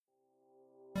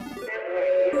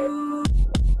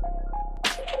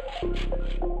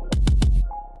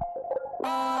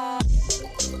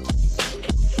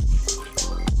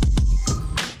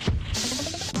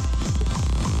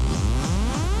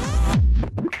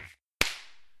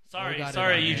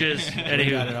sorry, you just.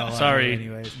 Anywho,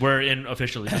 sorry, we're in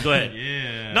officially. Go ahead.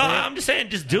 Yeah. No, I'm just saying,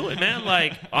 just do it, man.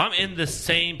 Like, I'm in the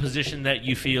same position that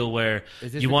you feel where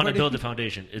you want to build the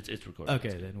foundation. It's recording.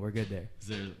 Okay, then we're good there.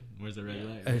 Where's the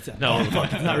red light? No,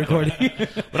 it's not recording.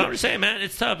 But I'm just saying, man,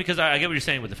 it's tough because I get what you're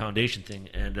saying with the foundation thing.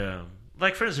 And,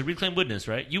 like, for instance, reclaim woodness,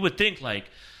 right? You would think, like,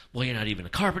 well, you're not even a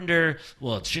carpenter.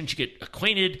 Well, shouldn't you get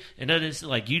acquainted? And then it's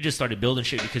like you just started building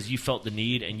shit because you felt the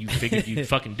need and you figured you'd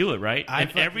fucking do it, right?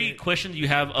 And every question you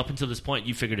have up until this point,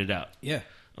 you figured it out. Yeah.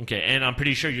 Okay, and I'm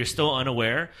pretty sure you're still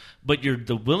unaware, but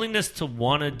the willingness to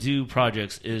want to do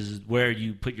projects is where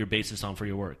you put your basis on for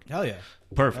your work. Hell yeah.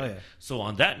 Perfect. Oh, yeah. So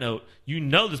on that note, you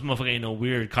know this motherfucker ain't no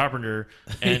weird carpenter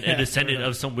and a descendant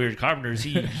of some weird carpenters.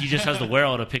 He just has the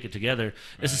wherewithal to pick it together. Right.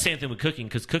 It's the same thing with cooking,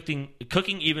 because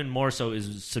cooking even more so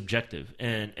is subjective.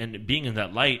 And being in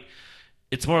that light,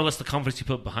 it's more or less the confidence you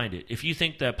put behind it. If you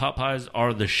think that pot pies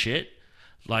are the shit,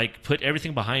 like, put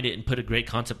everything behind it and put a great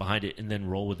concept behind it and then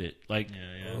roll with it. Like,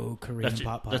 oh, Korean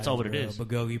pot pies. That's all what it is.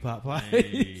 Bulgogi pot pie.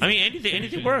 Hey. I mean,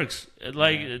 anything works.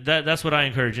 Like, that's what I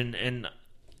encourage. And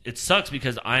it sucks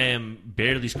because I am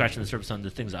barely scratching the surface on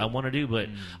the things I want to do, but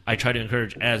I try to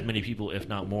encourage as many people, if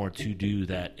not more, to do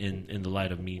that in the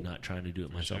light of me not trying to do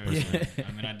it myself personally. Yeah.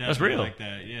 I mean, I definitely like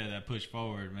that. Yeah, that push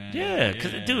forward, man. Yeah,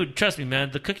 because, dude, trust me, man,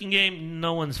 the cooking game,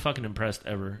 no one's fucking impressed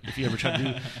ever. If you ever try to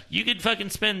do you could fucking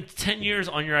spend 10 years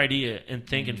on your idea and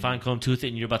think and fine comb tooth it,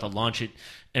 and you're about to launch it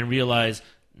and realize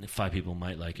 5 people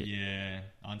might like it. Yeah,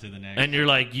 on to the next. And you're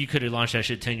like, you could have launched that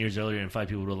shit 10 years earlier and 5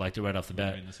 people would have liked it right off the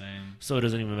bat. The same. So it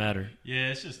doesn't even matter. Yeah,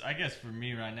 it's just, I guess for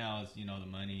me right now, it's, the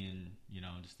money and,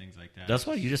 just things like that. That's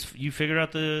why you figure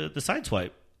out the side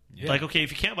swipe. Yeah. Like, okay,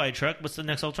 if you can't buy a truck, what's the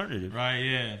next alternative? Right,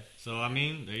 yeah. So, I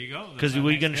mean, there you go. Because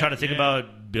we're going to try to think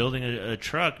about building a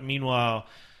truck. Meanwhile,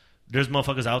 there's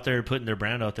motherfuckers out there putting their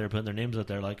brand out there, putting their names out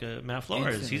there, like Matt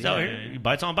Flores. He's out here. He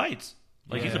bites on bites.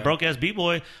 Like, he's a broke-ass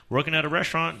B-boy working at a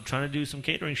restaurant trying to do some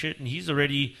catering shit, and he's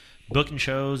already booking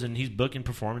shows, and he's booking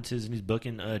performances, and he's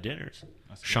booking dinners.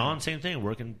 Sean, same thing,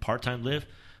 working part-time Lyft,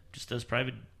 just does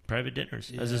private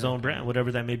dinners as his own brand,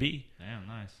 whatever that may be. Damn,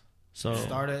 nice. So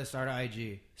start a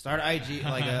IG. Start an IG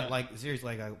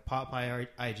like a pot pie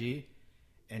IG,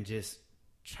 and just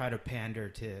try to pander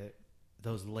to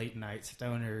those late night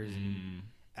stoners and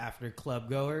after club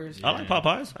goers. I like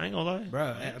Popeyes. I ain't gonna lie,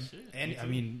 bro. And I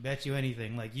mean, bet you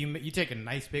anything. Like you take a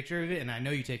nice picture of it, and I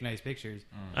know you take nice pictures.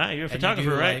 You're a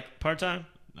photographer, right? Part time.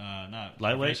 Not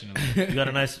lightweight. You got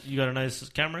a nice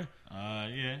camera.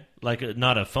 Yeah. Like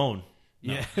not a phone.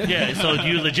 No. Yeah. So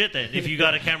you legit then? If you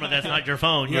got a camera that's not your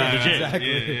phone, you're legit.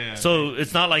 Exactly. Yeah. So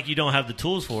it's not like you don't have the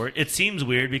tools for it. It seems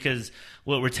weird because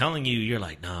what we're telling you, you're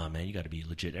like, nah, man, you got to be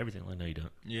legit. Everything. Like, no, you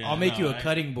don't. Yeah. I'll make you a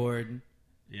cutting board.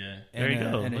 Yeah, there you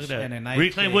go. Look at that. Nice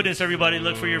Reclaim Woodness, everybody.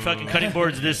 Look for your fucking cutting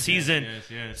boards this season.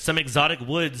 Yes. Some exotic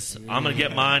woods. I'm going to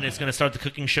get mine. It's going to start the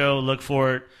cooking show. Look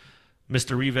for it.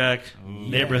 Mr. Revac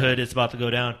neighborhood. It's about to go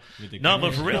down. No,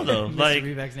 but for real though, like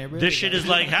this shit is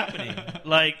like happening.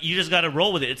 Like you just got to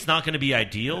roll with it. It's not going to be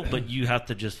ideal, but you have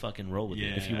to just fucking roll with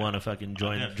it if you want to fucking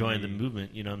join the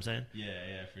movement. You know what I'm saying? Yeah,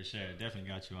 for sure.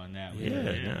 Definitely got you on that.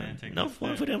 Man, no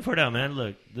one foot in, foot out, man.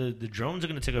 Look, the drones are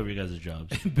going to take over your guys' jobs.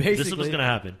 Basically, this is what's going to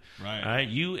happen. Right. All right.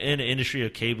 You in the industry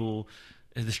of cable.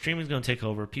 The streaming is going to take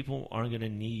over. People aren't going to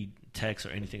need text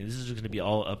or anything. This is just going to be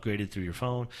all upgraded through your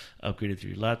phone, upgraded through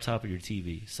your laptop or your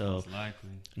TV. So,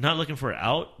 not looking for an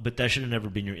out, but that should have never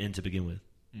been your in to begin with.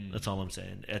 That's all I'm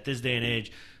saying. At this day and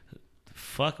age,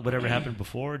 fuck whatever happened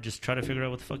before. Just try to figure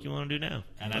out what the fuck you want to do now.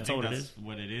 And that's what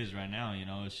it is right now.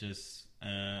 It's just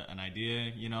an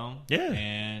idea, Yeah.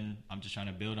 And I'm just trying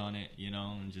to build on it,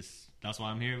 and just. That's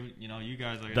why I'm here, you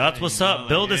guys. Like that's what's up.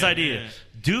 Build this idea.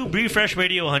 Do Refresh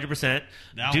Radio 100%.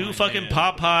 Do fucking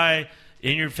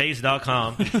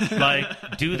poppie.inyourface.com.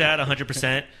 Like, do that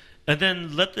 100%. And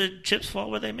then let the chips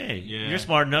fall where they may. Yeah. You're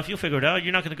smart enough. You'll figure it out.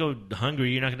 You're not going to go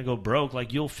hungry. You're not going to go broke.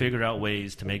 Like, you'll figure out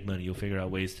ways to make money. You'll figure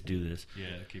out ways to do this. Yeah,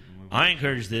 keep it moving. I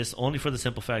encourage this only for the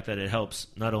simple fact that it helps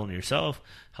not only yourself,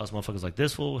 helps motherfuckers like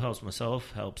this fool, helps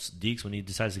myself, helps Deeks when he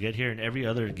decides to get here, and every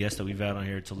other guest that we've had on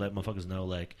here to let motherfuckers know,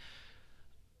 like,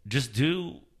 just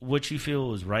do what you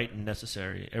feel is right and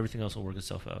necessary. Everything else will work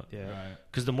itself out. Yeah.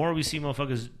 Because the more we see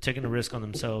motherfuckers taking a risk on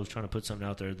themselves, trying to put something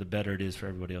out there, the better it is for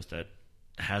everybody else that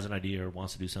has an idea or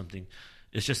wants to do something.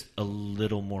 It's just a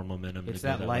little more momentum. It's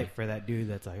that light for that dude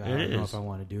that's like, I don't know if I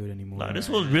want to do it anymore. Like, this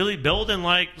was really building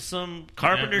like some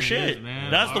carpenter shit.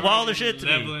 That's the wilder shit to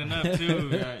me. Up too.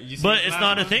 But it's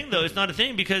not a thing, though. It's not a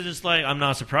thing because it's like, I'm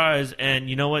not surprised. And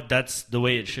you know what? That's the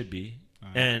way it should be.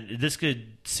 And this could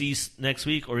cease next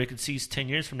week or it could cease 10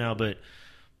 years from now, but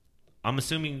I'm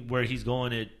assuming where he's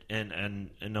going it, and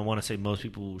I want to say most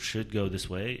people should go this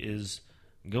way, is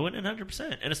go in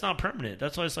 100%. And it's not permanent.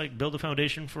 That's why it's like build a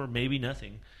foundation for maybe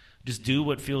nothing. Just do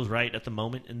what feels right at the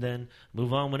moment and then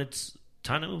move on when it's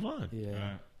time to move on.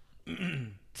 Yeah.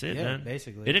 That's it, Yeah, man.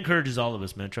 basically. It encourages all of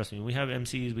us, man. Trust me. We have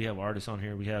MCs, we have artists on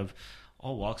here, we have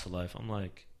all walks of life. I'm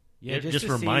like, Yeah, it just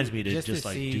reminds me to just just to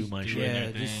like see, do my shit. Yeah,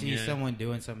 Thing, just see yeah. someone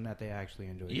doing something that they actually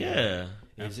enjoy. Yeah.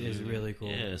 is really cool.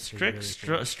 Yeah, It's really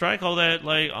cool. strike all that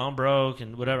like I'm broke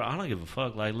and whatever. I don't give a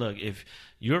fuck. Like, look, if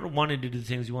you're wanting to do the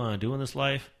things you want to do in this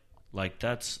life, like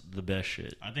that's the best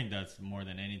shit. I think that's more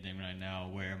than anything right now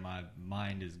where my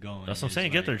mind is going. That's what I'm is saying.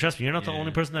 like, Get there. Trust me, you're not the yeah.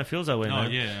 only person that feels that way, No,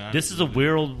 man. yeah, this is a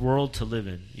weird world to live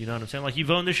in. You know what I'm saying? Like, you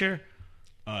voting this year?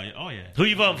 Oh yeah. Who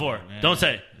you voting for? Man. Don't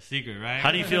say. The secret, right?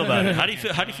 How do you feel about it? How do you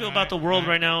feel about the world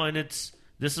Right. right now? And this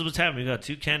is what's happening. We got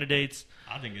two candidates.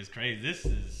 I think it's crazy. This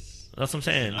is. That's what I'm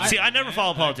saying. I- See, I never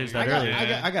follow politics that early.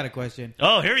 I got a question.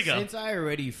 Oh, here we go. Since I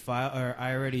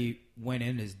already went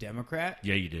in as Democrat,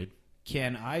 Yeah, you did.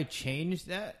 can I change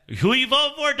that? Who you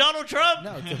voting for? Donald Trump?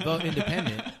 No, to vote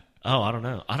independent. Oh, I don't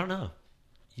know.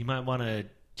 You might want to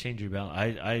change your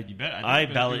ballot. You bet. I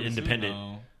ballot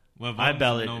independent. I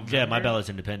ballot. Yeah, my ballot's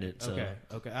independent. So.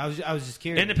 Okay. I was just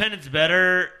curious. Independent's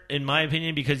better, in my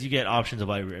opinion, because you get options of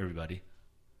everybody.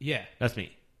 Yeah, That's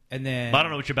me. and then But I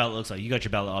don't know what your ballot looks like. You got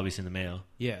your ballot obviously in the mail.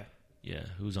 Yeah. Yeah,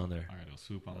 who's on there? I got to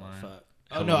swoop on mine. Fuck.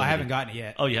 Oh no, I haven't gotten it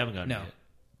yet. Oh, you haven't gotten No. it yet.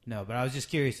 No, but I was just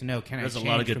curious to know. Can There's I a change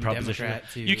lot of good from propositions.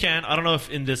 Democrat to? You can. I don't know if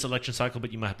in this election cycle,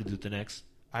 but you might have to do it the next.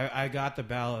 I got the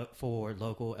ballot for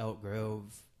local Elk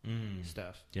Grove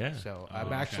stuff. Yeah. So Oh, I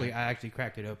okay. actually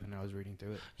cracked it open. I was reading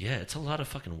through it. Yeah, it's a lot of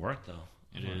fucking work, though.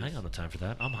 It I is. ain't got no time for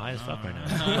that. I'm high as fuck right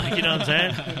now. Like, you know what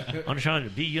I'm saying? I'm trying to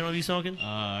be. You don't be smoking?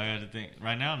 I got to think.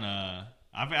 Right now, nah.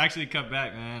 I've actually cut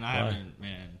back, man. I haven't,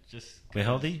 man. Just. Wait,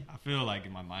 how old are you? I feel like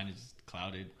my mind is just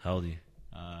clouded. How old are you?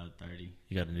 30.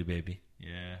 You got a new baby.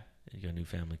 Yeah. You got a new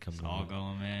family coming. It's all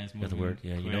going, man. It's You got the moving word.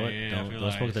 Yeah, you quick. know what? Yeah, I Don't feel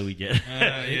smoke like that weed yet.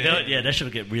 yeah. You know what? Yeah, that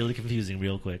should get really confusing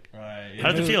real quick. Right.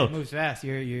 How does it feel? It moves fast.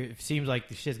 It seems like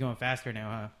the shit's going faster now,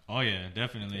 huh? Oh yeah,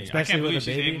 definitely. Especially I can't with believe a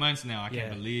she's baby? 8 months now. I Yeah.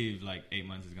 can't believe like 8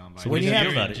 months has gone by. So when what do you you have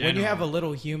feel about it? when you have a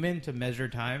little human to measure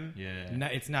time, Yeah.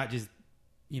 it's not just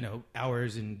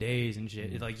hours and days and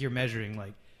shit. It's like you're measuring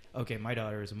like, okay, my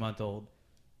daughter is a month old.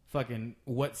 Fucking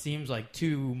what seems like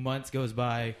 2 months goes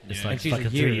by. It's Yeah. like and she's fucking a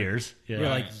year. 3 years. Yeah. You're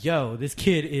like, yo, this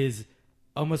kid is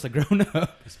almost a grown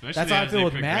up. Especially That's how I as feel they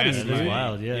with Maddie, progress, dude. That's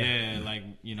wild, yeah. Yeah, like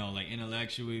like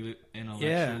intellectually,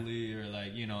 or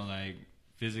like like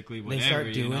physically, whatever.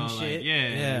 start doing like, shit. yeah,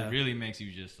 Yeah. it really makes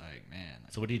you just like, man.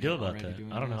 So what do you do about already that?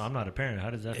 doing I don't know. this. I'm not a parent.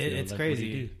 How does that feel? It's Like, what do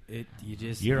you crazy. do? You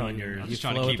just You're on your- I'm you just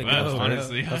trying flow to with keep the up. go, bro.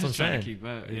 Honestly, That's what I'm just trying saying. to keep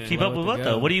up. Yeah. Keep Flow up with with what the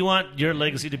though? go. What do you want your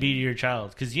legacy to be to your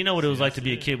child? Because you know what it was like to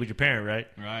be a That's it. kid with your parent, right?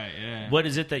 Right. Yeah. What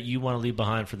is it that you want to leave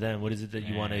behind for them? What is it that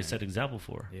you want to Man. set example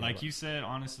for? Yeah. Like you said,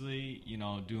 honestly,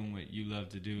 doing what you love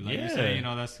to do. Like Yeah. you say,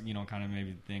 that's kind of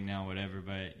maybe the thing now, whatever.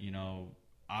 But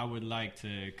I would like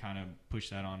to kind of push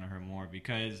that onto her more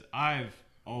because I've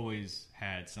always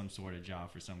had some sort of job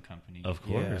for some company. Of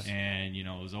course. And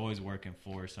was always working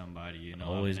for somebody.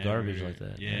 Always I've never- garbage like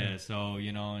that. Yeah. Yeah. So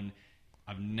and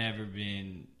I've never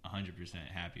been 100%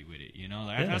 happy with it. Like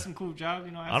I've Yeah. had some cool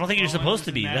jobs. I don't think you're supposed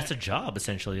to be. That's a job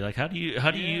essentially. Like how do you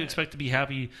Yeah. expect to be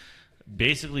happy?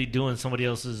 Basically doing somebody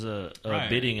else's Right.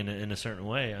 bidding in a certain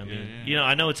way. I mean, yeah.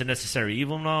 I know it's a necessary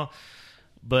evil and all,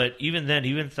 but even then,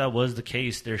 even if that was the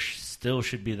case, there still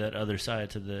should be that other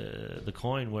side to the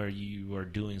coin where you are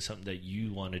doing something that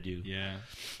you want to do. Yeah.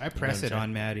 I press You it know what I'm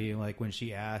on Maddie, like when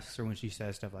she asks or when she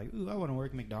says stuff like, "Ooh, I want to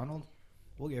work at McDonald's.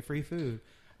 We'll get free food."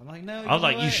 I'm like, no. I was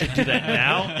like, you should do that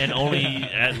now and only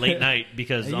at late night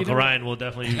because You Uncle know- Ryan will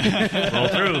definitely roll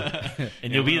through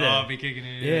and you'll be we'll there. all be kicking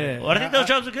it. Yeah. Well, I think those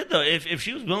jobs are good though. If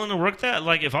she was willing to work that,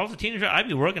 like if I was a teenager, I'd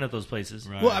be working at those places.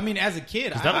 Right. Well, I mean, as a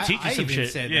kid, 'Cause that'll teach you I some even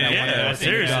shit. said Yeah, that I wanted to yeah, work at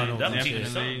seriously, McDonald's that'll and teach you shit.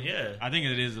 something. Yeah. I think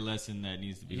it is a lesson that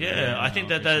needs to be Yeah, learned, I think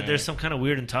for that sure. there's some kind of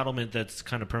weird entitlement that's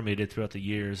kind of permeated throughout the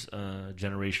years,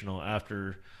 generational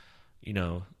after,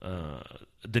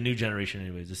 the new generation.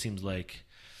 Anyways, it seems like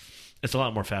it's a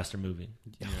lot more faster moving.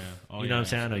 Yeah. Oh, You know what I'm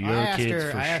saying? I know I your asked kids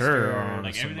her- for I asked sure her, are on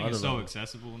Like some everything other is so level.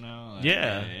 accessible now. Like,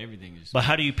 Yeah. everything is. But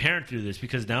how do you parent through this?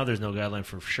 Because now there's no guideline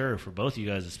for sure for both of you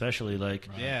guys, especially like.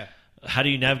 Right. Yeah. How do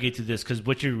you navigate through this? Because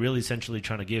what you're really essentially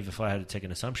trying to give, if I had to take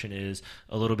an assumption, is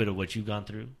a little bit of what you've gone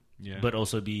through, Yeah. but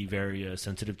also be very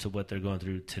sensitive to what they're going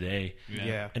through today.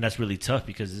 Yeah. And that's really tough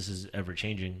because this is ever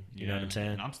changing. You know what I'm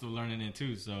saying? And I'm still learning it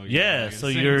too. So Yeah, like, so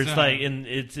at the you're same it's time-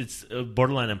 like it's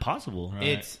borderline impossible.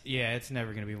 Right. It's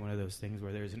never going to be one of those things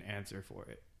where there's an answer for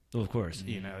it. Of course.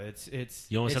 You know, it's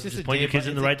You almost it's have to just just a point your day kids by-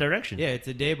 in the it's a- right direction. Yeah, it's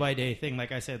a day by day thing.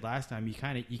 Like I said last time, you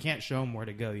can't show them where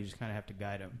to go. You just kind of have to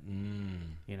guide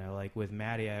them. You know, like with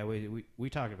Maddie, we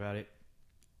talk about it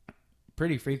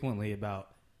pretty frequently about,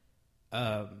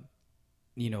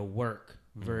 you know, work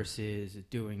versus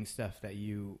doing stuff that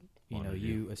you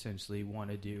essentially want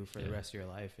to do for the rest of your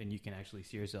life, and you can actually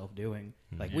see yourself doing.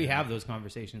 Like we have those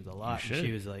conversations a lot. And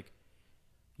she was like,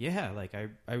 "Yeah, like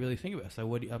I really think about it."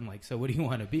 So I'm like, "So what do you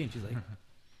want to be?" And she's like,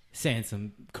 saying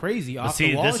some crazy off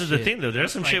the wall this is the shit. thing though.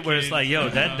 There's some Like shit where it's kids, like, yo,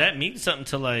 you know? that means something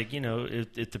to, like, you know,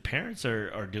 if the parents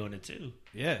are doing it too.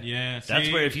 Yeah, Yeah, That's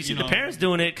see, where if you see the know, parents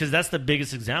doing it, because that's the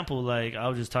biggest example. Like I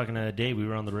was just talking to Dave. We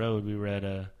were on the road. We were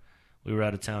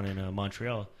out of town in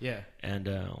Montreal. yeah. And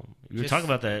we were Just talking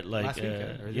about that, like, last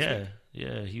weekend, or this yeah, week?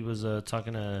 yeah. He was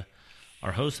talking to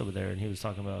our host over there, and he was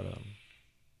talking about,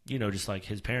 you know, just like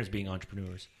his parents being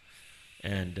entrepreneurs,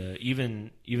 and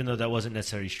even though that wasn't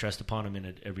necessarily stressed upon him in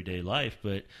an everyday life,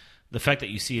 but the fact that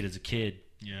you see it as a kid,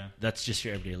 Yeah, that's just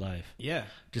your everyday life. Yeah.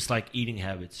 Just like eating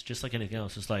habits, just like anything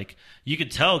else. It's like you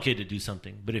could tell a kid to do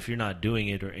something, but if you're not doing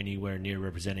it or anywhere near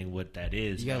representing what that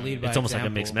is, You gotta lead by it's almost like a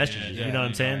example. mixed message. Yeah, You know what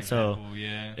I'm saying? So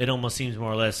yeah, it almost seems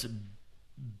more or less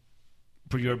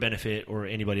for your benefit or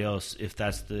anybody else, if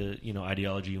that's the, you know,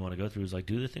 ideology you want to go through, is like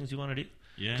do the things you want to do.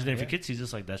 yeah, Because then if Yeah. your kid sees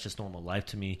this, like that's just normal life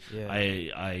to me. Yeah.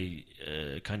 I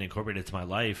kind of incorporate it to my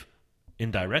life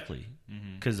indirectly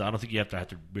because I don't think you have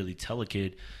to really tell a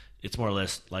kid. It's more or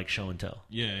less like show and tell.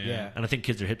 yeah. And I think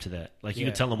kids are hip to that. Like you Yeah.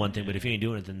 can tell them one thing, but if you ain't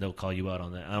doing it, then they'll call you out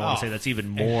on that. I want Oh, to say that's even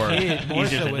more More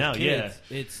easier so than with now. kids.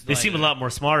 Yeah, It's they like- seem a lot more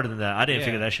smarter than that. I didn't Yeah.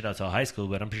 figure that shit out till high school,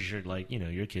 but I'm pretty sure, like, you know,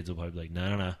 your kids will probably be like,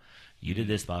 no, you did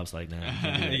this, Bob's like, nah, you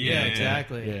can't do that. Yeah, Yeah.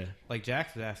 exactly. Yeah. Like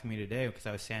Jax was asking me today because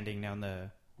I was sanding down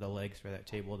the legs for that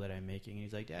table that I'm making, and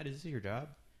he's like, "Dad, is this your job?"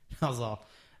 I was all,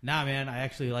 "Nah, man, I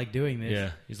actually like doing this."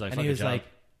 Yeah, he's like, and fuck he a was job. like,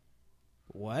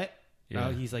 "What?"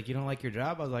 Yeah. He's like, "You don't like your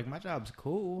job?" I was like, "My job's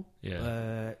cool. Yeah.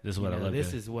 but This is what I love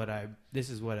This doing." is what I'm.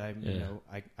 Yeah. You know,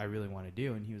 I really want to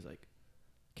do." And he was like,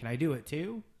 "Can I do it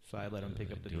too?" So I let him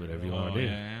pick up the Do drill, whatever you want to do.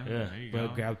 Yeah, Yeah. There you Bro,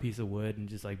 go. grab a piece of wood and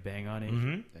just like bang on it.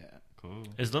 Mhm. Yeah. Cool.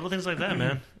 It's little things like that,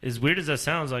 man. As weird as that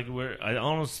sounds, like I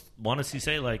almost want to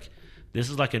say like this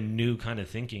is like a new kind of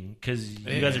thinking because you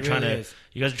Yeah, guys are it trying really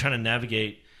to is.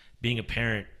 navigate being a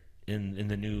parent in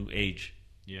the new age.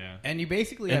 Yeah. And you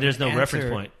basically And have there's an no reference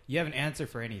answer- point. You have an answer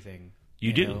for anything.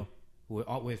 You do. know,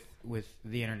 with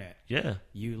the internet. Yeah,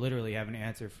 You literally have an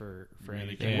answer for Really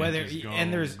anything. can. Whether Just go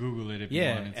and there's Google it if you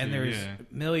yeah, wanted to. and there's yeah.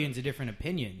 millions of different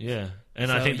opinions. yeah. And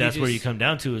So I think you that's where you just- come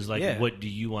down to is like, Yeah. what do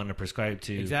you want to prescribe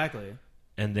to? Exactly.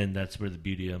 And then that's where the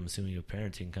beauty, I'm assuming, of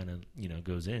parenting kind of, you know,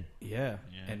 goes in. Yeah.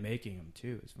 Yeah. And making them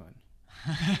too is fun.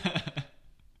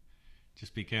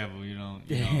 Just be careful, you don't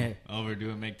Yeah. overdo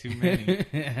it, make too many.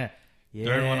 Yeah.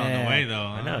 Third one on the way, though.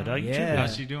 I know, dog. You Yeah. tripping.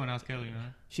 How's she doing? How's Kelly,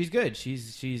 man? She's good.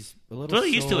 She's a little. Totally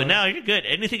used to sore. it now. You're good.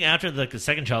 Anything after like the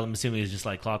second child, I'm assuming, is just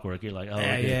like clockwork. You're like, oh, Yeah,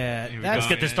 okay. yeah. Here we That's go.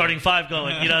 Get the starting five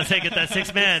going. You know, say get that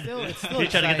six man. It's still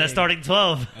You're trying to get that exciting. starting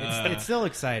 12. It's still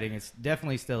exciting. It's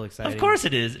definitely still exciting. Of course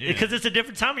it is, Yeah. because it's a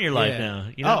different time in your life Yeah. now.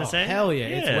 You know what I'm saying? Hell yeah.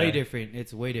 It's way different.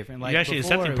 It's way different. Like You're actually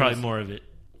before, accepting it probably was- more of it.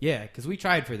 Yeah, because we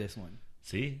tried for this one.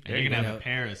 See, And there you're you gonna go. have a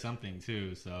pair of something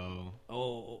too, so.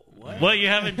 Oh, what? What, you're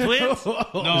having twins? No,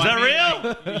 Is that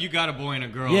real? like, you got a boy and a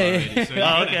girl Yeah, already. yeah. So you're Oh,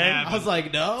 gonna okay. have I was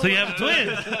like, no. So you have twins.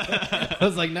 I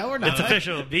was like, no, we're not. It's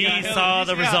official. B Yeah, saw you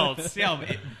the see how- results. See how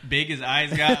big his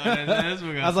eyes got? I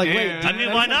was like, wait, I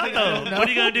mean, why not though? What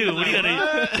are you gonna do? What are you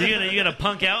gonna? You gonna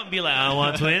punk out and be like, I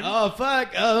want twins? Oh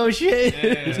fuck! Oh shit!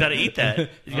 He's got to eat that.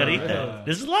 You got to eat that.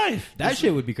 This is life. That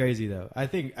shit would be crazy though. I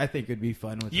think it'd be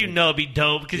fun with. You like, know, it'd be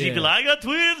dope because you'd be Yeah. like, I got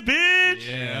twins, bitch.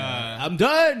 Yeah. I'm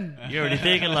done. You're already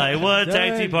thinking like, what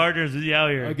tag team Done. partners is he out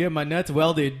I'll here? get my nuts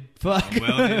welded. Fuck.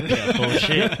 Welded. Yeah,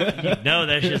 bullshit. You know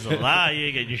that shit's a lie. You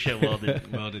ain't getting your shit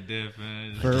welded. Welded diff,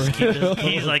 man. For Keep real. this,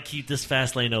 he's like, keep this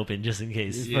fast lane open just in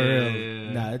case. For Yeah.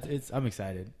 real. Nah, it's. I'm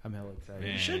excited. I'm hella excited.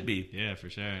 Man. should be. Yeah, for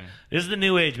sure. This is the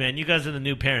new age, man. You guys are the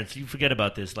new parents. You forget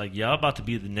about this. Like, y'all about to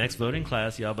be the next voting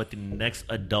class. Y'all about to be the next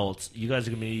adults. You guys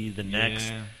are going to be the next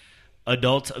Yeah.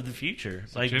 adults of the future.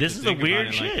 It's a Like, trip this to is a think about weird it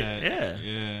like shit. that. Yeah.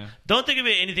 Yeah. Don't think of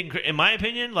it anything. In my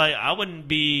opinion, like, I wouldn't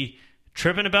be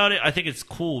tripping about it. I think it's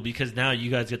cool because now you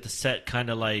guys get to set kind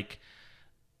of like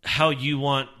how you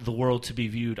want the world to be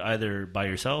viewed, either by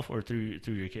yourself or through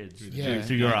your kids,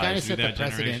 through your Kind eyes. of set the that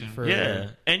precedent generation. for. Yeah,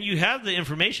 and you have the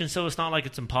information, so it's not like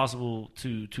it's impossible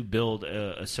to build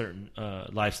a certain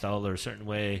lifestyle or a certain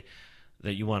way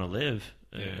that you want to live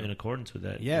Yeah. in accordance with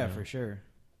that. Yeah, you know? for sure.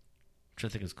 Which I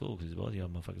think is cool because both of y'all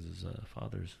motherfuckers is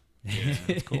fathers. Yeah.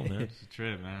 It's cool, man. It's a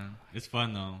trip, man. It's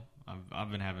fun though.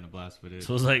 I've been having a blast with it.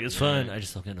 So it's like it's fun. I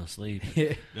just don't get no sleep.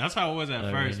 That's how it was at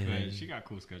first, really? but she got a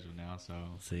cool schedule now. So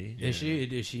See, Is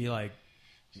she like?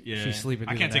 yeah, She's sleeping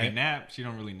I through can't the take a night? nap. She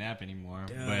don't really nap anymore,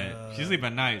 Duh. but she sleep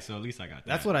at night. So at least I got that.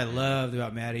 That's what I loved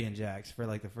about Maddie and Jax for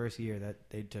like the first year that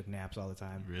they took naps all the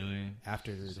time. Really.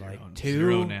 After like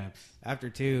Zero 2, naps. after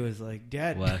 2 is like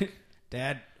Dad, Whack.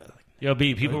 Dad. Yo,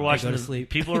 B, people are I watching. go to sleep.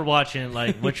 People are watching.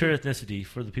 Like, what's your ethnicity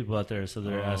for the people out there? So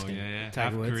they're asking. Yeah, Tiger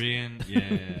half Woods. Korean,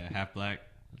 yeah, half black.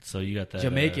 So you got that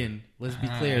Jamaican. Let's be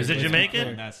clear. Is it Let's be Jamaican?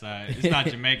 clear. On that side, it's not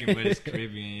Jamaican, but it's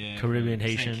Caribbean. Yeah, Caribbean, St.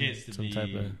 Haitian, Kitts to some be, type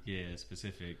of-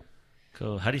 specific.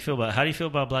 Cool. How do you feel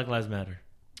about Black Lives Matter?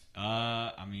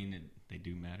 I mean, they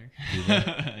do matter.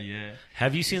 Yeah.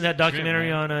 Have you seen It's that a trip, documentary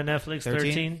man. on Netflix?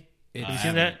 13. It's, Have you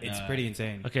seen that? It's No. pretty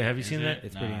insane. Okay. Have you Is seen it? that?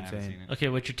 It's No, pretty I haven't insane. seen it. Okay.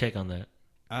 What's your take on that?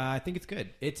 I think it's good.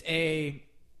 It's a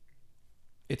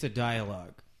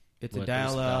dialogue. It's What a is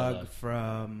dialogue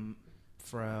dialogue?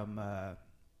 from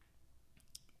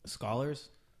scholars,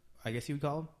 I guess you would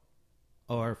call them,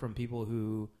 or from people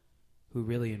who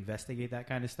really investigate that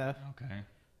kind of stuff.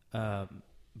 Okay.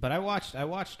 But I watched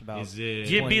about. Is it?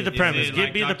 Give me the is premise. it Give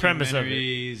like me the premise of it.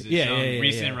 documentaries? Is Yeah, it yeah,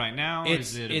 recent yeah. right now? Or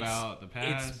is it about the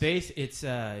past? It's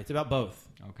about both,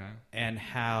 Okay. and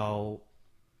how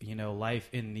life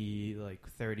in the like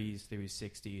 30s through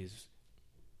 60s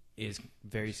is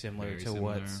very similar Very to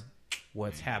similar.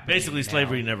 what's happening. Basically, now.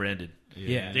 slavery never ended.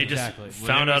 Yeah, They exactly. just Well,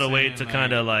 found they out were a way saying, to like-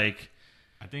 kind of like.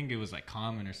 I think it was like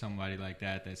Common or somebody like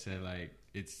that said like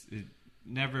it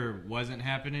never wasn't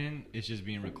happening. It's just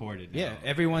being recorded. Yeah, now.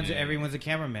 everyone's Yeah. a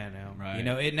cameraman now. Right.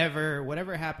 It never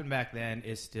whatever happened back then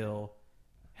is still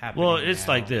happening. Well, it's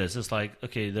now. like this. It's like,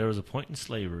 okay, there was a point in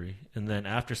slavery, and then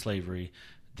after slavery,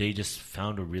 they just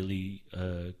found a really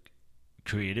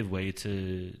creative way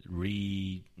to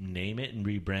rename it and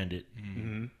rebrand it.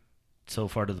 Mhm. So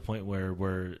far to the point where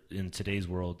we're in today's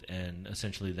world, and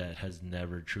essentially that has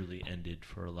never truly ended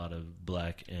for a lot of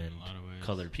black and a lot of ways.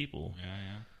 colored people.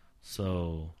 Yeah.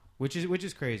 So which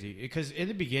is crazy because in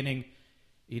the beginning,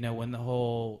 when the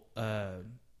whole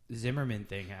Zimmerman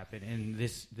thing happened and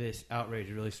this outrage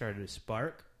really started to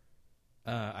spark,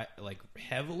 like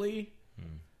heavily,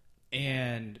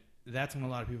 and that's when a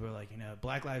lot of people are like,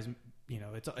 Black lives,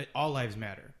 all lives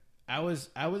matter.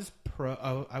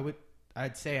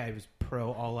 I'd say I was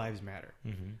pro all lives matter,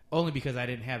 only because I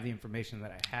didn't have the information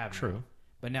that I have. True. now.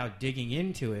 But now digging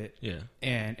into it, yeah,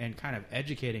 and kind of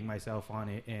educating myself on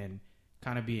it and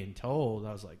kind of being told,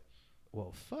 I was like,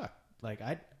 well, fuck. Like,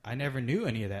 I never knew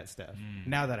any of that stuff.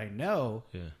 Now that I know,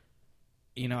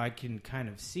 yeah. I can kind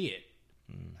of see it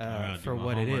I gotta do for my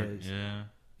what homework. it is. Yeah.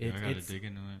 I gotta It's dig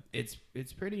into it.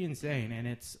 it's pretty insane, and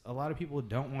it's a lot of people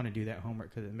don't want to do that homework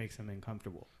because it makes them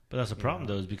uncomfortable. But that's the problem,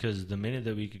 though, is because the minute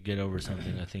that we could get over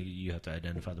something, I think you have to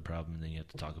identify the problem and then you have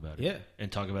to talk about it. Yeah.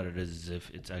 And talk about it as if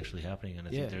it's actually happening. And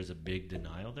I think there's a big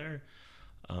denial there.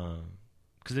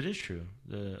 Because it is true.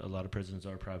 A lot of prisons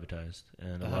are privatized.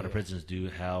 And a lot of prisons do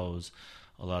house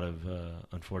a lot of,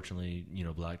 unfortunately,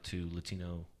 black to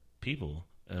Latino people,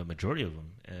 a majority of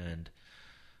them. And,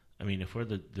 I mean, if we're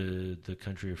the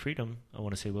country of freedom, I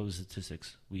want to say, what was the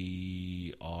statistics?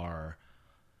 We are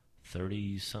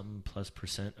 30-something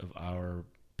 +% of our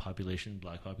population,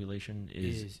 black population,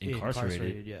 is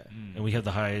incarcerated. Yeah. And we have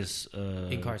the highest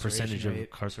percentage of rate.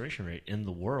 incarceration rate in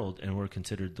the world, and we're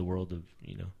considered the world of,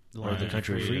 or Land the of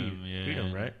country of freedom,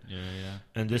 freedom, right? Yeah.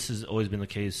 And this has always been the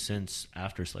case since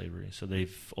after slavery. So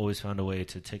they've always found a way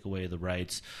to take away the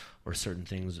rights or certain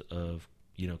things of,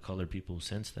 colored people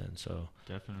since then. So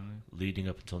Definitely. leading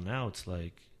up until now, it's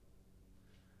like,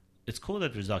 it's cool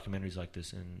that there's documentaries like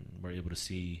this and we're able to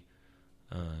see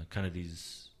kind of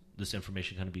this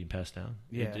information kind of being passed down.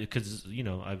 Yeah. Because,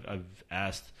 I've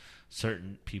asked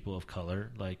certain people of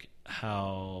color, like,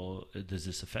 how does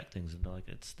this affect things? And they're like,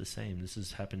 it's the same. This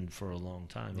has happened for a long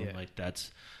time. Yeah. I'm like,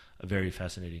 that's a very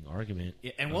fascinating argument.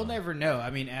 Yeah, and we'll never know. I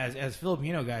mean, as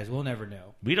Filipino guys, we'll never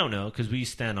know. We don't know because we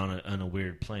stand on a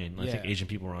weird plane. I think Yeah. Asian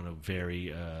people are on a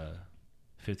very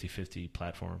 50-50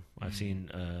 platform. I've seen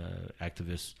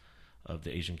activists of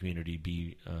the Asian community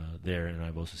be there, and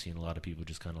I've also seen a lot of people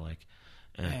just kind of like,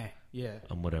 Yeah.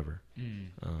 whatever.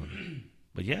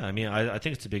 But yeah, I mean, I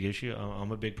think it's a big issue.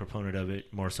 I'm a big proponent of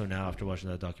it, more so now after watching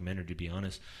that documentary, to be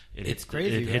honest. It's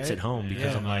crazy, It hits right? it home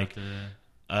because Yeah. I'm like,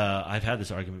 I've had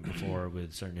this argument before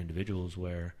with certain individuals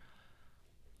where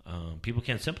people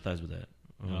can't sympathize with that.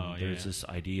 There's this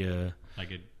idea,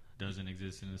 like it doesn't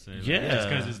exist in the same. Yeah. Just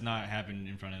because it's not happening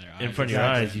in front of their eyes. in front of your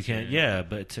Exactly. eyes, you can't. Yeah,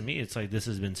 but to me, it's like this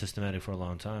has been systematic for a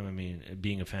long time. I mean,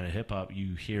 being a fan of hip hop,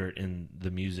 you hear it in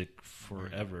the music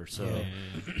forever. So Yeah.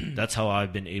 that's how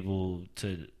I've been able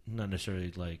to not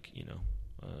necessarily like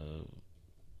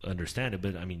understand it,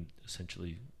 but I mean,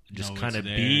 essentially, just No, kind of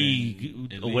it's be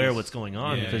there, at aware of least. what's going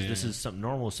on Yeah, because yeah. this is something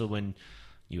normal. So when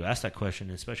you ask that question,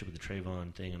 especially with the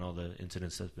Trayvon thing and all the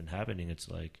incidents that's been happening, it's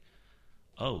like,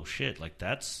 oh shit, like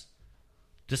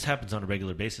this happens on a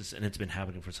regular basis, and it's been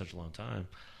happening for such a long time.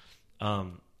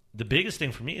 The biggest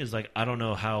thing for me is like I don't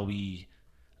know how we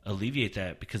alleviate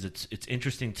that because it's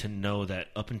interesting to know that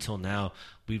up until now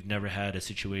we've never had a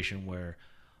situation where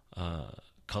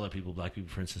colored people, black people,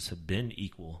 for instance, have been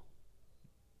equal.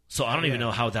 So I don't even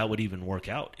know how that would even work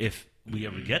out if we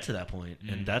ever get to that point,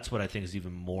 and that's what I think is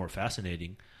even more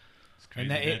fascinating. It's crazy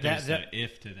And there's an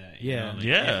if to that. You Yeah. know? Like,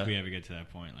 Yeah. If we ever get to that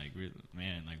point, like,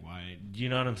 man, like, why? You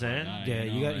know what I'm saying? not? Yeah,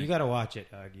 you you know, got like- you got to watch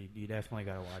it, dog. You definitely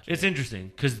got to watch It's it. interesting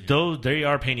because those they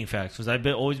are painting facts. Because I've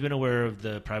always been aware of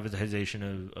the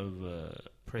privatization of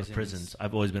prisons.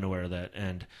 I've always been aware of that,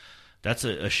 and that's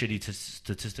a shitty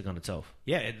statistic on itself.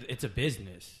 Yeah, it's a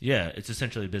business. Yeah, it's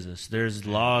essentially a business. There's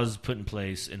laws put in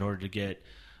place in order to get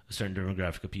a certain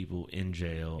demographic of people in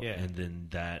jail, Yeah. and then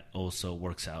that also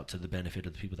works out to the benefit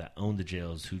of the people that own the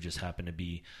jails, who just happen to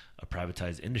be a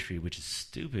privatized industry, which is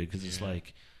stupid because it's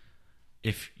like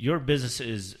if your business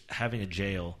is having a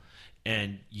jail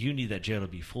and you need that jail to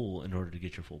be full in order to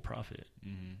get your full profit.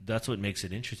 That's what makes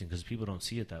it interesting because people don't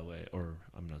see it that way. Or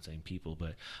I'm not saying people,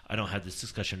 but I don't have this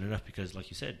discussion enough because, like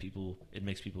you said, it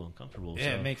makes people uncomfortable.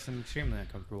 Yeah, so. it makes them extremely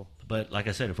uncomfortable. But like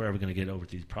I said, if we're ever going to get over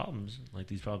these problems, like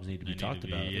these problems need to be They need talked to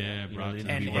be, about. yeah, You know, brought they to need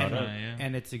to the be brought forefront, up. yeah.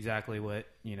 And it's exactly what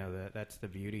that's the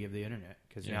beauty of the internet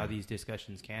because now Yeah. these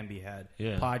discussions can be had.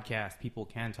 Yeah. Podcasts, people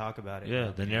can talk about it. Yeah,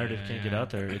 now. the narrative can't get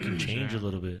out there. It can change a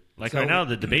little bit. Like So- right now,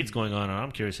 the debate's going on, and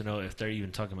I'm curious to know if they're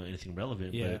even talking about anything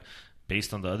relevant. Yeah. But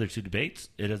based on the other two debates,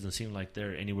 it doesn't seem like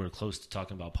they're anywhere close to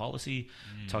talking about policy,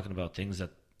 talking about things that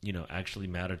actually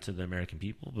matter to the American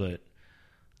people. But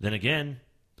then again,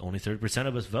 only 30%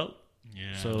 of us vote.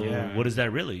 Yeah. So Yeah. what is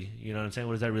that really? You know what I'm saying?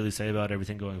 What does that really say about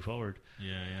everything going forward?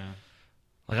 Yeah.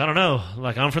 Like, I don't know.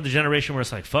 Like, I'm from the generation where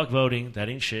it's like, fuck voting. That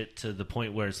ain't shit. To the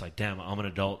point where it's like, damn, I'm an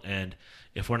adult. And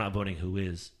if we're not voting, who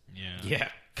is? Yeah. Yeah.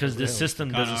 Because this Real. system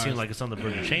Kinda doesn't seem ours. like it's on the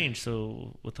verge of change.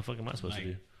 So what the fuck am I supposed to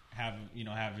do? Have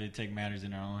it take matters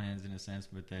in our own hands in a sense,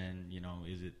 but then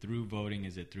is it through voting?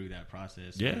 Is it through that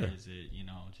process? Yeah. Or is it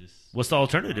just What's the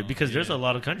alternative? Because there's yeah. a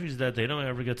lot of countries that they don't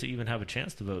ever get to even have a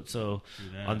chance to vote. So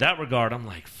through that? on that regard, I'm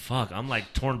like, fuck. I'm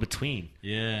like torn between.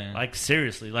 Yeah. Like,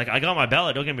 seriously. Like, I got my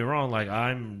ballot. Don't get me wrong. Like,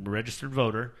 I'm a registered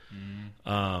voter.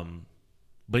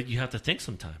 But you have to think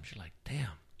sometimes. You're like, damn,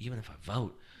 even if I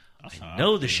vote, That's how I I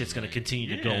know feel, this shit's going to like, continue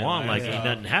to yeah, go on. Like, like, ain't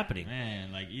nothing happening.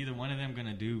 Man, like either one of them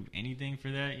gonna do anything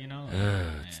for that, It's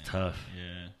Man. tough.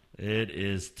 Yeah. It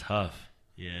is tough.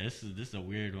 Yeah, this is a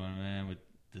weird one, man. With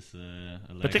this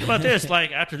election. But think about this: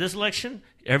 like after this election,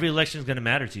 every election is going to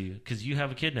matter to you because you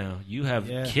have a kid now. You have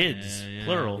Yeah. kids, Yeah.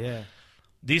 plural. Yeah.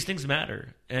 These things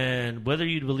matter, and whether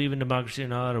you believe in democracy or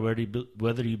not, or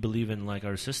whether you believe in like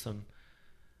our system,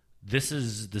 this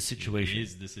is the situation. It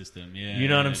is the system. Yeah, You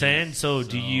know what I'm it saying? is. So,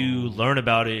 do you learn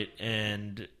about it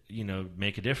and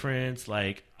make a difference?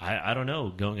 Like I don't know,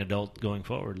 going adult going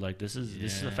forward. Like this is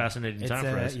a Yeah. fascinating It's time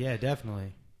for us. yeah,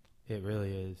 definitely. It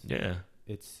really is. Yeah.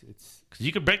 It's Because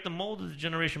you could break the mold of the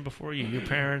generation before you, your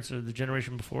parents or the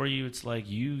generation before you. It's like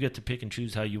you get to pick and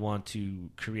choose how you want to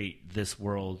create this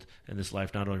world and this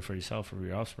life, not only for yourself or for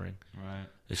your offspring. right.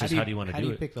 It's just how do you want to How do do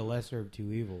you it. pick the lesser of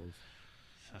two evils?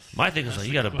 My thing is like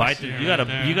you got to bite, you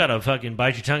got to fucking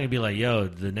bite your tongue and be like, yo,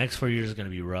 the next 4 years is going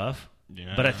to be rough.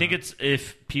 Yeah. But I think it's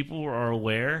if people are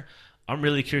aware, I'm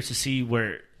really curious to see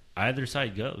where either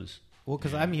side goes. Well,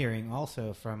 because I'm hearing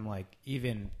also from like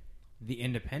even the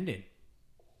independent,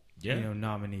 Yeah,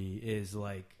 nominee is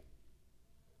like,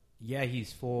 yeah,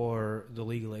 he's for the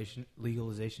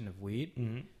legalization of weed,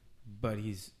 Mhm. but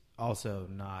he's also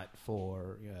not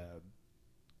for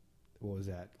what was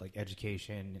that, like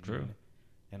education True.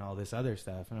 and all this other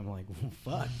stuff. And I'm like, well,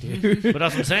 fuck, dude. But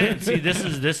that's what I'm saying. See,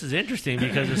 this is interesting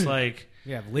because it's like,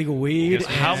 You have legal weed.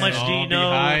 How much do you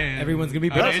know? Everyone's gonna be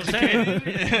that's what I'm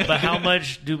educated. saying. But how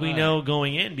much do we know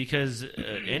going in? Because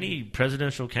any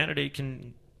presidential candidate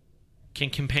can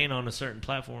campaign on a certain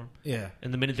platform, Yeah.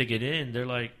 and the minute they get in, they're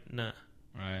like, nah.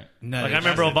 Right. No, Like I that's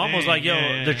remember the Obama was thing. like, "Yo,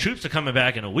 Yeah. the troops are coming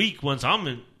back in a week." Once I'm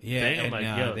in, Yeah, thing, I'm and like,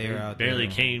 now "Yo, they're they out barely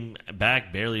there. came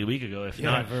back barely a week ago. If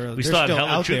Yeah, not, they're we still have still hella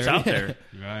out troops there. out there."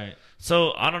 Right.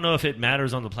 So I don't know if it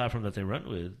matters on the platform that they run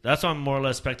with. That's why I'm more or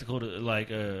less spectacle to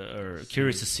or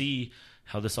curious to see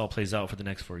how this all plays out for the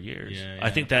next 4 years. Yeah,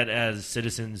 I think that as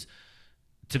citizens,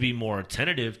 to be more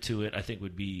tentative to it, I think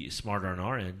would be smarter on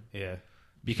our end Yeah.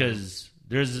 because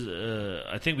there's.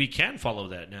 I think we can follow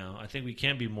that now. I think we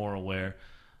can be more aware.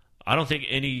 I don't think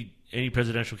any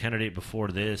presidential candidate before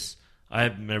this.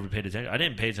 I've never paid attention. I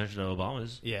didn't pay attention to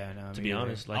Obama's. Yeah, no. To be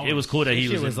honest, like I it was cool that he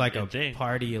Shit was like a thing.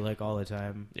 party like all the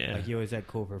time. Yeah. Like he always had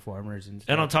cool performers and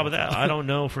stuff. And on top of that, I don't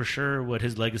know for sure what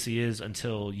his legacy is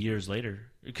until years later,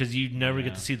 because you never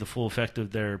get to see the full effect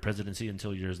of their presidency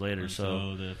until years later.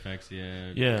 So the effects,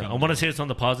 I want to say it's on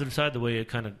the positive side, the way it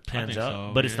kind of pans out,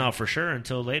 so, but it's not for sure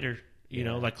until later. You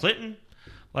know, like Clinton,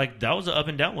 like that was an up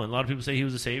and down one. A lot of people say he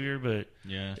was a savior, but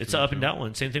it's an up and down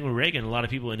one. Same thing with Reagan. A lot of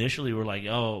people initially were like,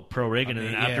 "Oh, pro Reagan," and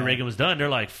then after Reagan was done, they're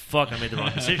like, "Fuck, I made the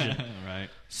wrong decision." Right.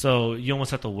 So you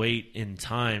almost have to wait in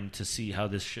time to see how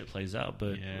this shit plays out.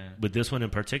 But with this one in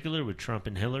particular, with Trump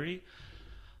and Hillary,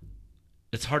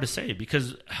 it's hard to say,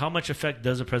 because how much effect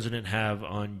does a president have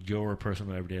on your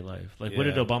personal everyday life? Like, what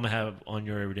did Obama have on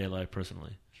your everyday life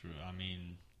personally? True. I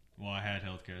mean, well, I had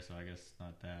healthcare, so I guess it's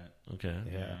not that. Okay.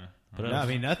 Yeah. But No, I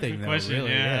mean, nothing, though, question.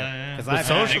 really. Yeah. But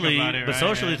socially,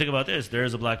 Right? think about this: there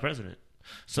is a black president.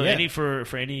 So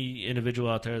for any individual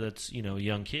out there that's, you know, a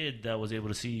young kid that was able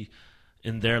to see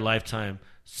in their lifetime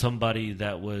somebody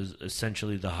that was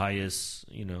essentially the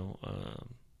highest, you know,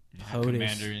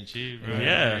 commander in chief,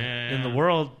 right? in the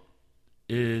world,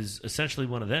 is essentially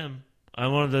one of them.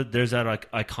 There's that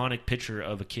like iconic picture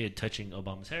of a kid touching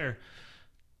Obama's hair,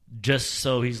 just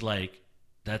so he's like,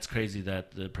 that's crazy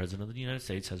that the president of the United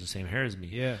States has the same hair as me.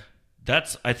 Yeah.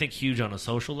 That's, I think, huge on a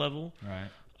social level.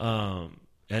 Right.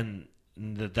 And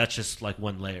that's just like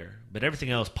one layer. But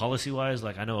everything else, policy-wise,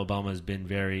 like I know Obama has been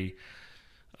very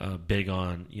big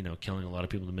on, you know, killing a lot of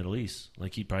people in the Middle East.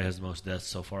 Like he probably has the most deaths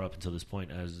so far up until this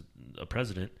point as a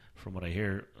president, from what I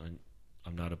hear.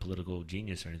 I'm not a political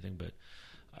genius or anything, but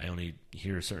I only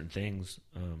hear certain things.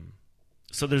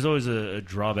 So there's always a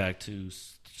drawback to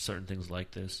certain things like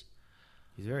this.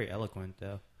 He's very eloquent,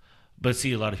 though. But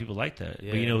see, a lot of people like that.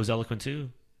 Yeah. But you know who's eloquent too?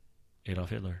 Adolf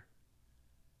Hitler.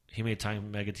 He made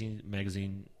Time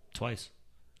magazine twice.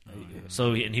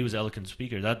 So he was an eloquent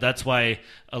speaker. That's why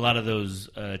a lot of those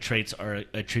traits are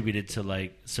attributed to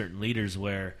like certain leaders.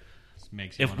 Where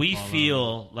if we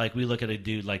feel like we look at a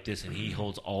dude like this and he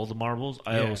holds all the marbles,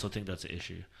 I also think that's an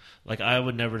issue. Like I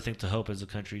would never think to hope as a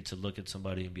country to look at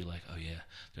somebody and be like, oh yeah,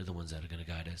 they're the ones that are going to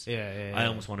guide us. I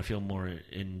almost want to feel more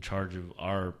in charge of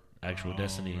our actual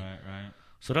destiny. Right.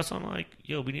 So that's on like,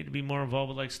 yo, we need to be more involved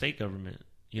with like state government.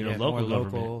 You know, local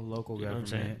government. Local you know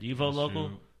government. what I'm saying? Do you vote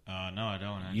local? No, I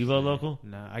don't. Actually. You vote local?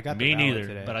 No, I got me the ballot neither.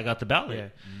 today. But I got the ballot. Yeah.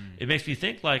 It makes me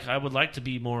think like I would like to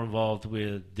be more involved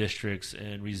with districts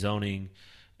and rezoning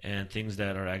and things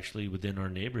that are actually within our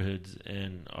neighborhoods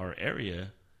and our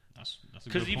area.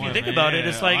 Because if you think about it,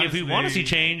 it's like honestly, if we want to see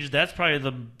change, that's probably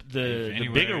the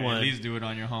bigger one. At least do it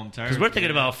on your home turf. Because we're thinking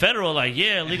about federal, like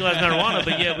legalize marijuana,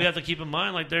 but we have to keep in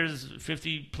mind like there's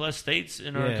 50 plus states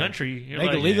in our country. They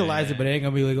can legalize it, but it ain't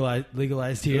gonna be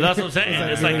legalized here. That's what I'm saying.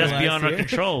 It's like that's beyond our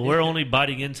control. We're only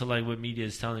biting into like what media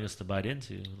is telling us to bite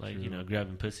into, like you know,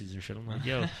 grabbing pussies and shit. I'm like,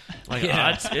 yo, like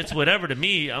it's whatever to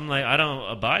me. I'm like, I don't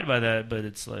abide by that, but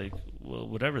it's like, well,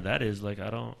 whatever that is, like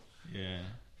I don't. Yeah.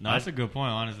 No, that's a good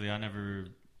point. Honestly, I never.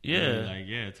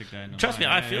 Really, took that into Trust me,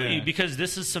 mind. I feel you, because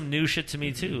this is some new shit to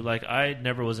me too. Like I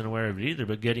never wasn't aware of it either,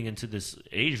 but getting into this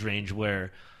age range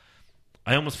where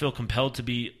I almost feel compelled to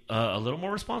be a little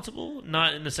more responsible,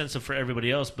 not in the sense of for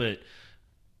everybody else, but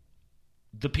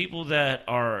the people that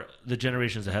are the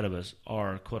generations ahead of us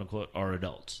are quote unquote our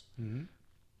adults. Mm-hmm.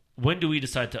 When do we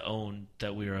decide to own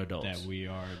that we are adults? That we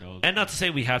are adults. And not to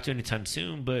say we have to anytime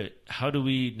soon, but how do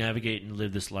we navigate and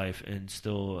live this life and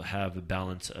still have a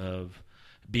balance of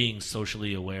being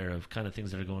socially aware of kind of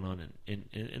things that are going on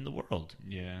in the world?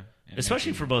 Yeah.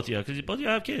 Especially for both of you, because both of you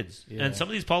have kids. Yeah. And some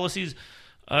of these policies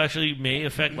actually may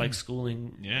affect like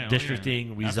schooling,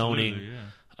 districting, rezoning,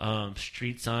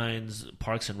 street signs,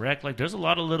 parks and rec. Like there's a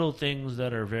lot of little things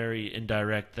that are very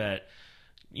indirect that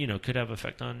you know could have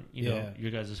effect on you know your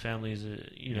guys' families,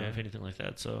 you know, if anything like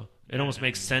that. So it almost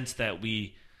makes sense that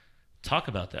we talk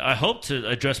about that. I hope to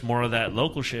address more of that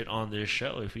local shit on this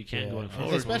show if we can going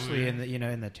forward, especially in the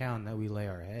in the town that we lay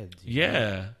our heads.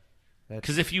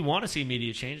 Because if you want to see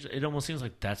immediate change, it almost seems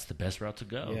like that's the best route to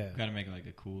go. Yeah, gotta make it like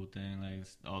a cool thing, like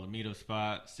all the meetup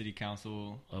spot, city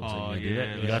council. You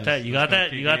got that. B got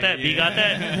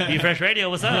that. Be Fresh Radio,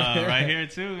 what's up? Right here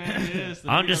too, man.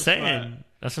 I'm just saying. Spot.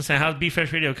 That's what I'm saying. How's Be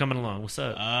Fresh Radio coming along? What's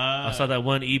up? I saw that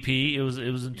one EP. It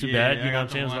wasn't too bad. You know what I'm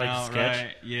saying? It was like a sketch.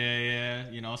 Right. Yeah.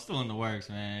 You know, it's still in the works,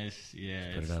 man. It's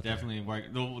definitely work.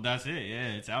 That's it.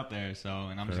 Yeah, it's out there. So,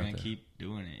 and I'm just gonna keep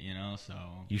doing it. You know, so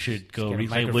you should go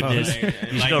Reclaim Witness.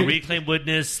 You should go Reclaim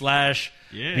Witness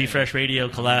 / Be Fresh Radio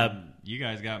collab. You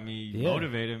guys got me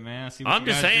motivated, man. See what I'm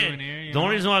just saying. Here, the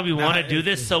only reason why we want to do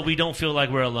this so we don't feel like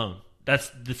we're alone.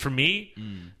 That's for me.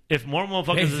 If more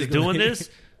motherfuckers is doing this,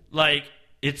 like.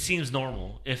 it seems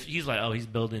normal. If he's like, oh, he's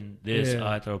building this,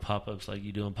 I throw pop-ups like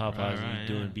you doing Popeyes and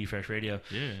you doing Be Fresh Radio.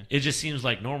 Yeah. It just seems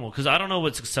like normal. Because I don't know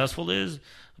what successful is,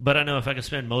 but I know if I can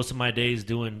spend most of my days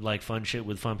doing like fun shit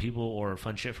with fun people or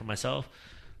fun shit for myself,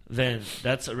 then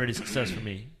that's already success for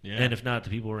me. Yeah. And if not, the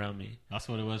people around me. That's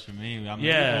what it was for me. I mean,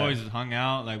 Yeah. we always hung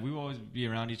out. Like, we would always be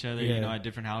around each other, Yeah. you know, at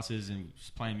different houses and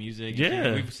just playing music.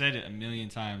 Yeah. We've said it a million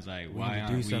times, like, why need to aren't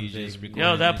do we something. just recording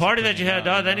Yo, that this party and that you putting it had, out,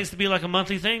 dog, you that know? needs to be like a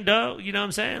monthly thing, dog. You know what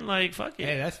I'm saying? Like, fuck it.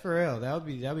 Hey, that's for real. That'd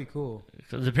be cool.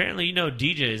 Because apparently you know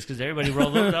DJs, because everybody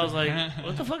rolled up. I was like,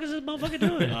 what the fuck is this motherfucker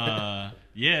doing?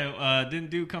 Didn't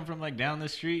dude come from like down the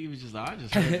street? He was just like, I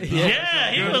just Yeah,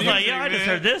 he Good was like, music, yo, I just man.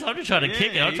 heard this. I'm just trying to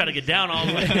kick it. I'm Yeah, trying to get down all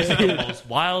the way. This is the most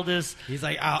wildest. He's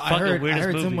like, I Fucking heard weirdest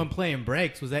movie. someone playing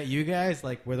breaks. Was that you guys?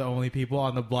 Like, we're the only people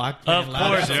on the block. Of playing loud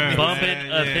course, ass Sure, music? bumping man,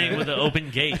 a yeah. thing with an open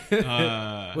gate.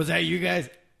 Was that you guys?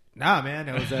 Nah, man,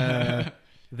 it was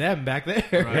them back there.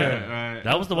 right.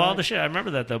 That was the wildest shit. I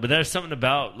remember that though. But there's something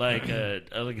about like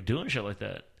doing shit like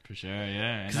that. For sure,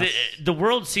 yeah. And Because that's- the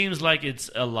world seems like it's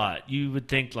a lot. You would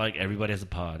think like everybody has a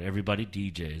pod, everybody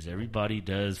DJs, everybody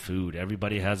does food,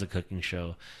 everybody has a cooking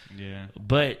show. yeah.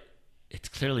 But it's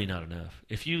clearly not enough.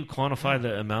 If you quantify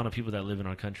the amount of people that live in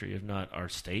our country, if not our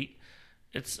state,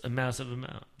 it's a massive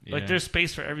amount. Like Yeah. there's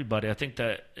space for everybody. I think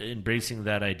that embracing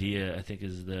that idea, I think,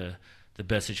 is the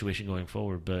best situation going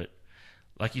forward. But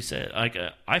like you said, like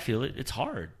I feel it. It's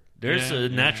hard. There's a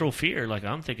natural fear. Like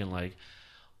I'm thinking like,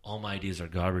 all my ideas are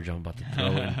garbage. I'm about to throw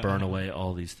and burn away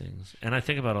all these things. And I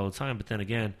think about it all the time. But then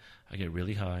again, I get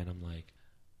really high and I'm like,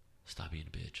 stop being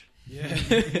a bitch. Yeah.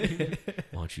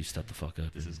 Why don't you step the fuck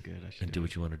up This is good. I should and do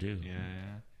what you want to do? Yeah,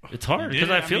 yeah. It's hard You because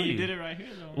did it. I feel mean, you. You did it right here,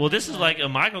 though. Well, this is like a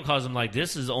microcosm. Like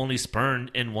this is only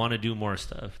spurned and want to do more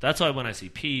stuff. That's why when I see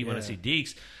P, when I Yeah. see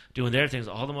Deeks doing their things,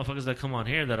 all the motherfuckers that come on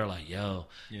here that are like, "Yo,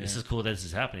 Yeah. this is cool that this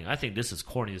is happening." I think this is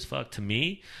corny as fuck to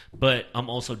me, but I'm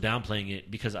also downplaying it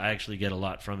because I actually get a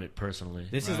lot from it personally.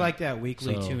 This is Right. like that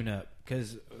weekly So- tune-up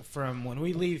because from when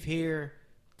we leave here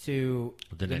to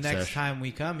The the next next session. time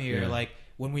we come here, Yeah. like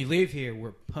when we leave here,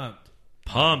 we're pumped,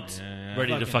 Pumped, Yeah.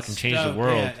 ready to fucking change the stoked,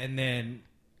 world. yeah, and then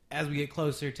as we get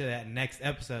closer to that next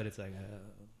episode, it's like,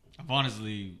 I've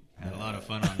honestly had a lot of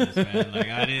fun on this, man. Like,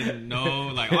 I didn't know.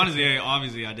 Like, honestly,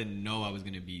 obviously, I didn't know I was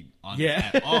going to be on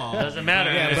Yeah. this at all. Doesn't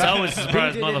matter. Yeah, It's but- always a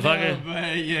surprise, We didn't motherfucker.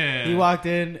 But, yeah. he walked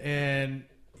in and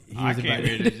he I was came about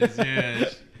here to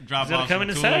just, drop He's gonna off come some in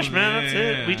and tools. sesh, man. That's Yeah,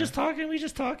 it. yeah. We just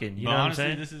talking. You But know honestly,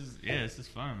 what I'm saying? this is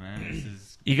fun, man. This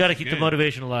is You got to this keep is the good.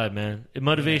 motivation alive, man.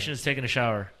 Motivation is taking a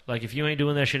shower. Like if you ain't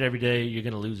doing that shit every day, you're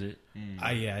gonna lose it.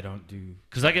 I don't do.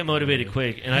 Because I get motivated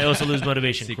quick, and I also lose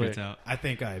motivation Secrets quick. out. I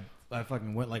think I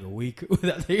fucking went like a week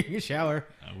without taking a shower.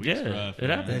 A week's Yeah, rough, it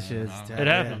man. happens. That shit's I've- terrible. It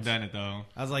happens. I've done it though.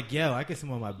 I was like, yo, I can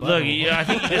smell my butt. Look, yeah, I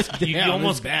think you, just, you Damn, this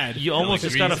almost is bad. you almost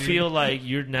Like just gotta greasy. feel like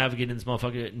you're navigating this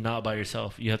motherfucker not by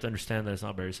yourself. You have to understand that it's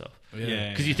not by yourself Yeah.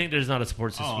 because you think there's not a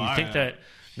support system. Oh, you think that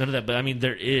none of that, but I mean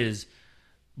there is.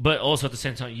 But also at the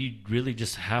same time, you really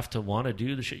just have to want to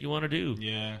do the shit you want to do.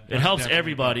 Yeah. It helps Definitely.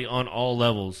 everybody. everybody on all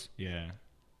levels. Yeah.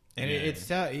 And Yeah.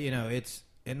 it's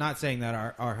and not saying that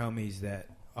our homies that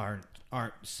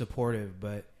aren't supportive,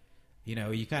 but you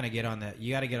know, you kind of get on that.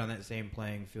 You got to get on that same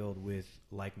playing field with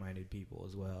like-minded people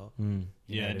as well. You know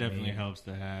Yeah, what it I definitely mean? helps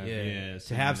to have. Yeah, Yeah.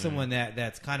 to have someone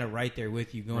that's kind of right there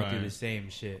with you, going through Right. the same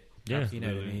shit. Yeah. you know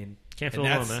what I Absolutely. mean. Can't And feel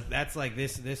that's, alone, man. That's like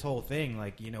this whole thing.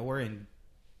 Like, you know, we're in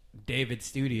David's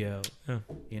studio. Yeah.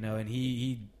 You know, and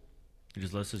he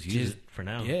Just let's just use Just- it for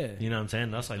now. yeah. You know what I'm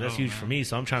saying? That's Oh, huge for man. me.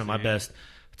 So I'm trying my Yeah. best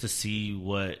to see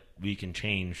what we can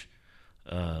change,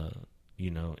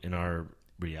 in our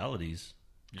realities.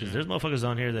 Because Yeah. there's motherfuckers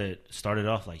on here that started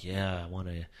off like, yeah, I want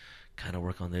to kind of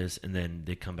work on this. And then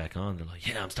they come back on. They're like,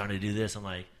 yeah, I'm starting to do this. I'm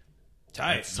like,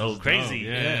 that's so That's crazy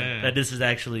dope. Yeah. that this is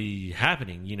actually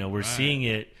happening. You know, we're Right. seeing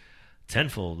it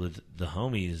tenfold with the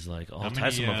homies, like all How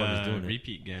types of many motherfuckers doing it.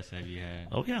 repeat guests have you had?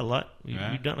 Oh, yeah, a lot.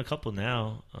 Right. We've done a couple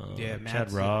now. Yeah, Chad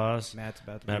Matt's- Ross. Matt's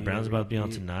about to Matt be Brown's about to be on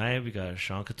repeat. tonight. We got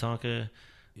Sean Katonka.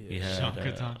 We had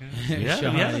Shaka Tonka? yeah,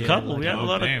 Sean, we had a yeah, couple. like- We had Oh, a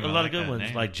lot damn, of I a lot like of good that ones.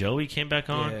 name. Like Joey came back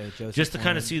on Yeah, Joseph just to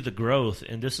kind of Warren. see the growth.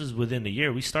 And this is within the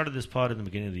year. We started this pod in the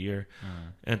beginning of the year,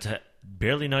 and to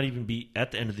barely not even be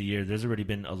at the end of the year, there's already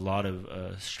been a lot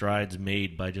of strides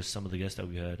made by just some of the guests that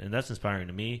we had, and that's inspiring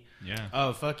to me. Yeah.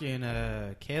 Oh, fucking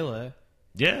Kayla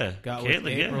Yeah, got Kayla, with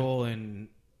April, and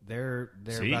they're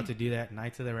See? about to do that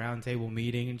Knights of the Round Table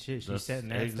meeting and shit. She's That's setting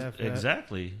that stuff up.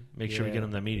 exactly. Make sure we Yeah. get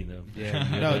on that meeting though. Yeah,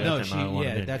 Yeah, no, that's what I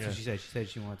wanted in, that's yeah. what she said. She said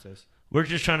she wants us. We're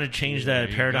just trying to change There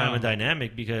that you paradigm go. and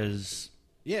dynamic because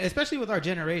Yeah, especially with our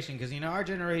generation, because our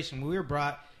generation, we were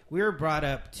brought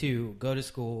up to go to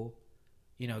school,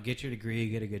 get your degree,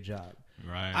 get a good job.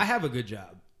 Right. I have a good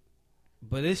job.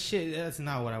 But this shit, that's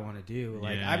not what I want to do.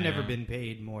 Like, Yeah, I've never yeah. been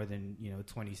paid more than,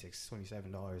 $26,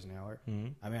 $27 an hour. Mm-hmm.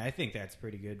 I mean, I think that's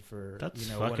pretty good for, That's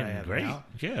what I fucking have great. now.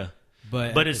 Yeah.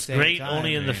 But But at it's the same great time-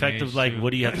 only in the Day and fact of age, like, too.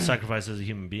 what do you have to sacrifice as a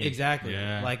human being? Exactly.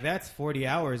 Yeah. Like, that's 40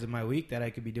 hours of my week that I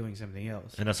could be doing something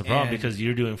else. And that's the problem And- because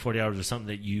you're doing 40 hours of something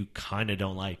that you kind of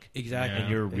don't like. Exactly. And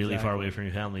you're really far Exactly. away from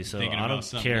your family. So Thinking I about don't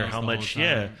something care else how the whole much,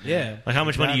 time. Yeah. like how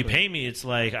much money you Exactly. pay me. It's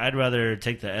like, I'd rather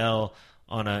take the L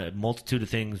on a multitude of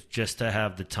things just to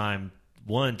have the time,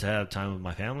 one, to have time with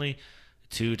my family,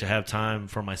 two, to have time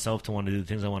for myself to want to do the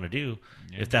things I want to do.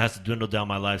 Yeah. If that has to dwindle down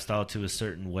my lifestyle to a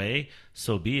certain way,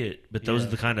 so be it. But those Yeah.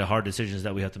 are the kind of hard decisions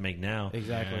that we have to make now.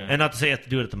 Exactly. Yeah. And not to say you have to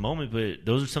do it at the moment, but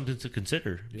those are something to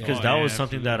consider. Yeah. Because Oh, that yeah, was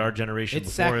something that absolutely. our generation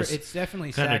It's before us. it's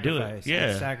definitely kinda do it. sacrifice. Yeah.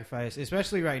 It's sacrifice,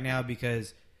 especially right now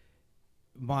because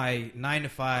my 9 to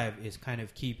 5 is kind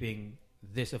of keeping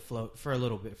this afloat for a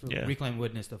little bit, for Yeah. Reclaim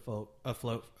Witness to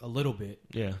afloat a little bit.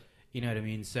 Yeah. You know what I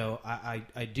mean? So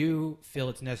I do feel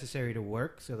it's necessary to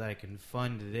work so that I can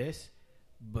fund this.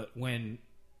 But when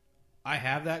I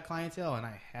have that clientele and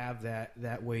I have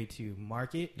that way to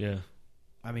market, Yeah.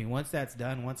 I mean, once that's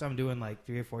done, once I'm doing like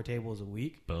 3 or 4 tables a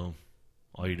week, Boom.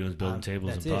 All you're doing is building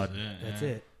tables and that's pod. it. Yeah, That's yeah.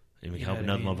 it. And we You help know what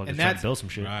I another mean? motherfucker And try to that's- build some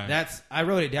shit. Right. I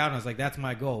wrote it down. I was like, that's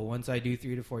my goal. Once I do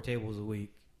 3 to 4 tables a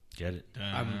week, Get it.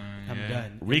 I'm yeah.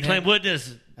 done. Reclaim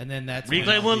Witness. And then that's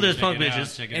Reclaim when- Witness, Check punk it out,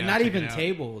 bitches. check it and out, not check even it out.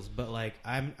 tables, but like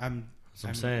what I'm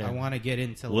saying. I want to get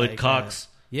into Woodcocks.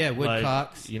 Like,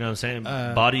 woodcocks. You know what I'm saying?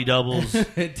 Uh, Body doubles.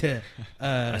 to,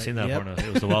 I seen that yep. porno.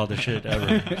 It was the wildest shit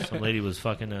ever. Some lady was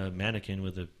fucking a mannequin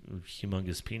with a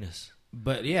humongous penis.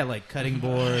 But yeah, like cutting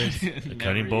boards. Never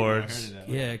Cutting even boards. heard of that.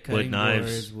 Yeah, cutting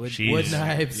knives, boards, cheese. wood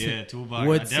knives. Yeah, toolbox.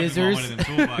 Wood I definitely scissors. want one of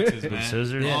them toolboxes, man.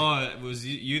 scissors. Yeah. Oh, was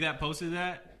you that posted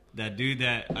that? That dude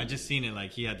that I just seen it.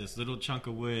 Like he had this little chunk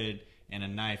of wood and a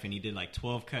knife, and he did like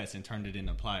 12 cuts and turned it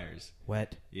into pliers.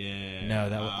 Wet. Yeah. No,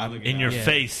 that I'll was- look it In up. your Yeah.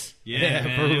 face. Yeah, Yeah,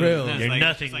 man, for it was real. nuts. You're like,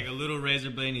 nothing. It's like a little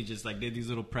razor blade. And he just like did these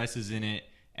little presses in it,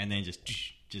 and then just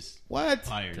What?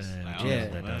 pliers. Damn, Like, Jesus, Yeah,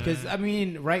 that what? because I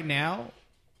mean, right now,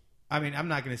 I'm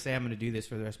not going to say I'm going to do this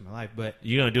for the rest of my life, but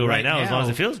You're going to do it right now as long as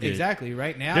it feels good. Exactly.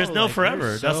 Right now, There's no like, forever.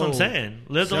 there's That's what I'm so- saying.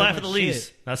 Live the so life of the much least.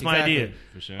 shit. That's my Exactly. idea.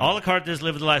 For sure. All the carte is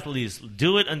live the life of the least.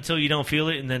 Do it until you don't feel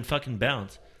it and then fucking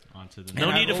bounce. Onto the No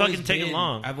And need I've to fucking always take it been-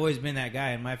 long. I've always been that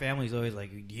guy, and my family's always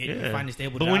like, Yeah. find a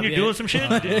stable But job when you're yet?" doing some shit,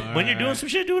 when you're Right. doing some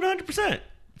shit, do it 100%.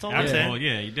 That's all I'm Yeah. saying. Well,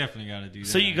 yeah, you definitely got to do that.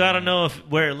 So you got to man. know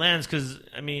where it lands because,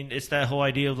 I mean, it's that whole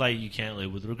idea of like you can't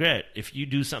live with regret. If you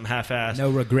do something half-assed No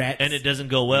regrets. and it doesn't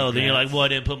go well, then you're like, Regrets. well, I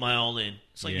didn't put my all in.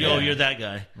 It's like, Yeah. yo, you're that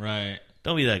guy. Right.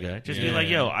 Don't be that guy. Just be Yeah. like,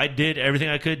 yo, I did everything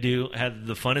I could do, had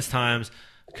the funnest times.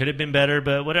 Could have been better,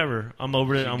 but whatever. I'm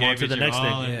over it. You I'm gave on to it the your next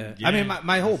all thing. and- Yeah. I mean,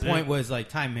 my whole That's point it. was like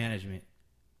time management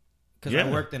because Yeah.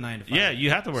 I worked the 9 to 5. Yeah,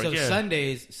 you have to work. So yeah.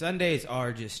 Sundays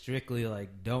are just strictly like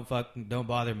don't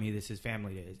bother me. This is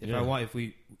family days. Yeah. If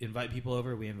we invite people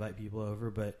over, we invite people over.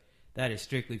 But that is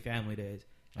strictly family days.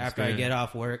 That's After I good. get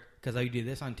off work, because I do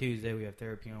this on Tuesday, we have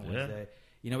therapy on Yeah. Wednesday.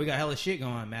 You know, we got hella shit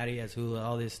going on. Maddie has hula,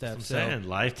 all this stuff. That's what I'm saying.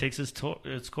 Life takes its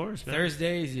course, man.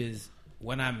 Thursdays is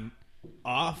when I'm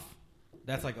off.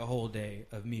 That's like a whole day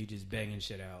of me just banging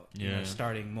shit out. You know, Yeah.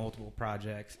 starting multiple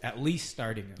projects, at least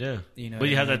starting them. Yeah. You know, But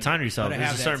you what have I that mean? time to yourself. But I There's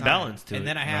have a that certain time. balance to and it.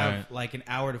 then I have Right. like an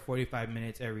hour to 45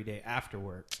 minutes every day after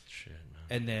work. Shit, man.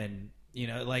 And then, you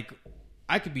know, like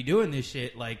I could be doing this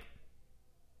shit like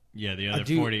Yeah, the I other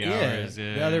do- 40 hours.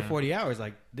 Yeah. The other 40 hours,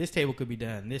 like this table could be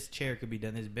done, this chair could be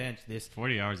done, this bench, this.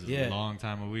 40 hours is Yeah. a long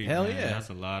time a week. Hell man. yeah. That's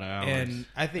a lot of hours. And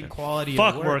I think quality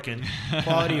Fuck of work, working.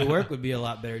 quality of work would be a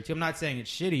lot better too. I'm not saying it's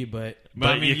shitty, but But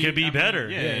I mean, it could be better.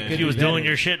 Yeah, it if could you be was doing better.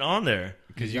 your shit on there.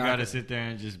 because you got to sit there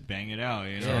and just bang it out.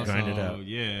 You know, Yeah. Grind it So, out.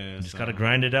 Yeah, Just so- got to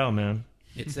grind it out, man.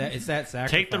 it's that sacrifice.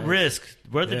 Take the risk.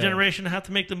 We're the Yeah. generation that have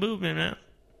to make the movement, man.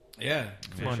 Yeah,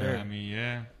 For for on, sure. I mean,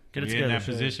 yeah, Get it we're in together, that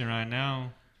sure. position right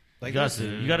now. Like You got listen,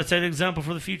 to. You got to set an example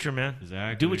for the future, man.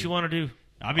 Exactly. Do what you want to do.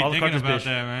 I've been All the thinking cards, about bitch.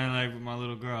 that, man. Like with my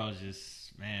little girl,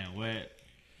 just man,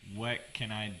 what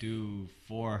can I do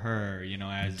for her? You know,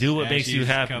 as Do what as makes you she's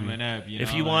happy. Coming up, you If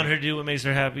know, you want like, her to do what makes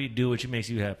her happy, do what makes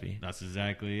you happy. that's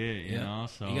exactly it. You Yeah. know,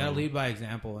 so you gotta lead by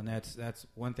example, and that's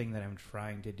one thing that I'm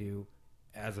trying to do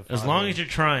as a father. As long as you're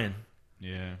trying.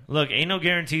 Yeah, Look, ain't no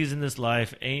guarantees in this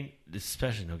life. Ain't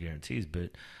especially no guarantees, but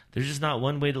there's just not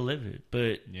one way to live it.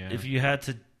 But Yeah. if you had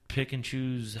to pick and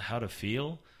choose how to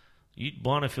feel, you'd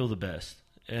want to feel the best.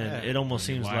 And Yeah. it almost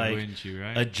seems why like wouldn't you,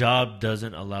 right? a job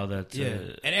doesn't allow that to.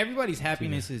 yeah, and everybody's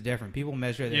happiness is different. People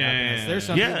measure their Yeah, happiness. yeah, There's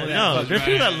some Yeah, people that no, fucking- there's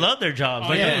people that right. love their jobs. Oh,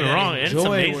 Like, yeah, don't get me that wrong, it's enjoy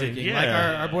amazing. working. Yeah.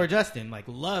 Like our boy Justin, like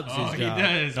loves oh, his he job.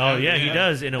 does. Oh, yeah, he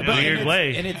does in a Yeah. But- weird and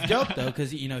way. and it's dope though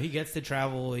because he gets to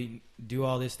travel. He do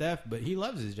all this stuff, but he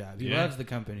loves his job. He loves the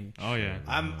company. Oh yeah.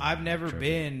 I've never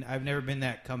been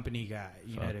that company guy.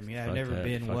 You know what I mean? I've never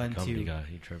been one to. Guy.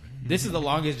 He tripping. This is the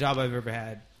longest job I've ever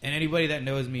had, and anybody that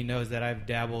knows me knows that I've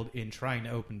dabbled in trying to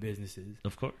open businesses,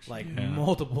 Of course. like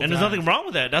multiple. And times. there's nothing wrong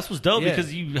with that. That's what's dope Yeah.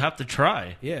 because you have to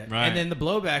try. Yeah, Right. and then the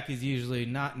blowback is usually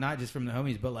not just from the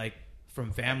homies, but like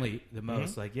from family the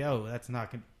most. Like, yo,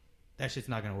 that shit's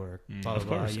not gonna work. Blah, Of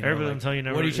blah, course. blah, Everyone like, tell you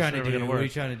never. what are you it's trying to never do? gonna What are you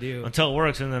work. trying to do? Until it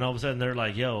works, and then all of a sudden they're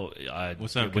like, "Yo,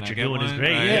 What's up? what Can I you're get doing is one?"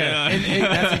 great." Right. Yeah, and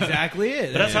that's exactly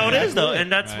it. But that's how it is, though,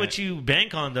 and that's Right. what you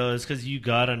bank on, though, is because you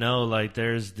gotta know, like,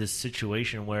 there's this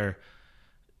situation where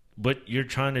what you're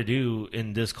trying to do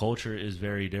in this culture is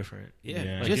very different. Yeah,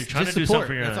 Yeah. Like, you're just trying to do support. something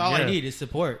for your That's own. all I Yeah. need is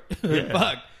support. Yeah.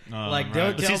 Fuck. Like, right.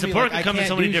 don't But tell see, me, support like, can come I in so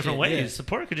can't many do different shit. ways. Yeah.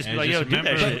 Support could just And be like, just "Yo, do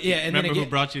that remember- shit." Yeah, and then remember who again-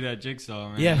 brought you that jigsaw,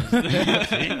 man. Yeah. See?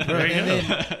 There you And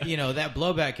go. then, you know, that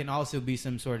blowback can also be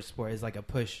some sort of support. It's like a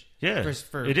push. Yeah,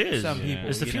 for it is. some Yeah. people.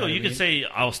 It's the know fuel. what I You could mean? say,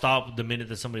 "I'll stop the minute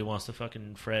that somebody wants to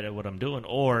fucking fret at what I'm doing,"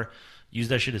 or use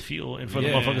that shit as fuel. And for the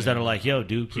Yeah. motherfuckers that are like, "Yo,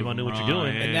 dude, keep Prove on doing what them you're wrong,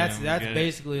 doing," yeah. and that's we get it.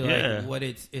 basically like Yeah. what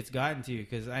it's gotten to.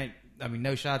 Because I mean,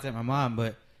 no shots at my mom,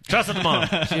 but trust in the mom.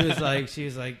 she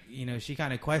was like, you know, she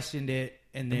kind of questioned it,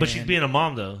 and then But she's being a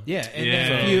mom, though. yeah, and Yeah.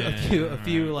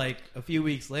 then a few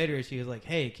weeks later, she was like,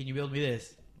 "Hey, can you build me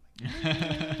this?"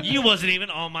 You wasn't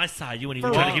even on my side. You weren't even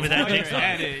For trying to what? give me that While you're jigsaw.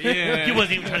 at it, yeah. You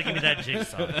wasn't even trying to give me that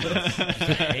jigsaw.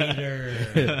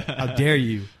 Hater. How dare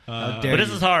you? How dare But this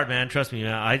you? is hard, man. Trust me,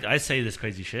 man. I say this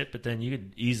crazy shit, but then you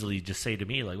could easily just say to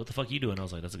me, like, "What the fuck you doing?" I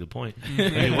was like, "That's a good point.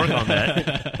 Let me work on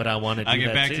that." But I want to do I'll get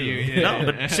that back too. to you, yeah.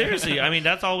 No, but seriously, I mean,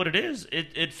 that's all what it is.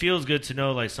 It feels good to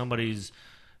know like somebody's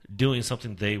doing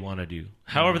something they want to do,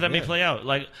 however that may Yeah. play out.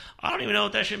 Like, I don't even know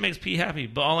if that shit makes P happy,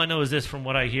 but all I know is this: from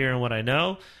what I hear and what I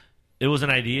know, it was an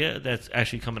idea that's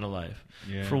actually coming to life.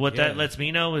 Yeah. For what Yeah. that lets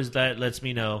me know is that lets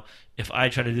me know if I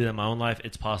try to do that in my own life,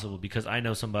 it's possible because I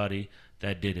know somebody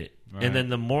that did it. Right. And then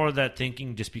the more that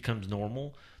thinking just becomes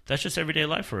normal, that's just everyday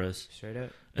life for us. Straight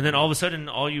up. And then all of a sudden,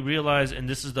 all you realize, and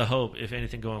this is the hope, if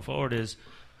anything going forward, is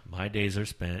my days are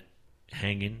spent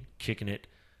hanging, kicking it,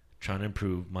 trying to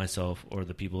improve myself or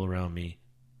the people around me.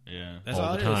 Yeah. That's all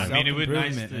all the it is. time. I mean, it would be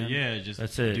nice to, Self-improvement, man. just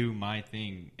That's it. do my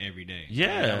thing every day.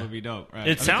 Yeah. That would be dope. Right.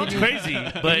 It sounds can you- crazy,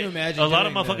 can but you imagine a lot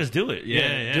of doing motherfuckers the- do it.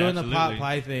 Yeah. doing the pot absolutely.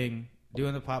 pie thing.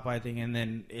 Doing the pot pie thing, and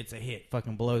then it's a hit.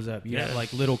 Fucking blows up. You Yeah. have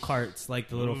like little carts, like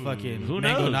the little fucking Who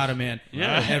Mango knows? Nada Man,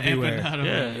 Yeah. everywhere. Empanada Yeah,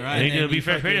 Man, and right. then And then Be you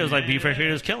Fresh fucking- Radio is like Be Fresh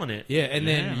Radio is killing it. Yeah, and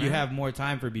then Yeah, you man. have more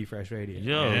time for Be Fresh Radio. Yo, You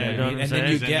know what I you know mean? what I'm and then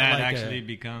saying? you Then get that like actually a,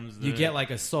 becomes you the- get like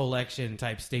a selection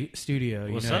type studio.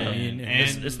 You What's know what up? I mean?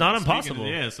 And it's not speaking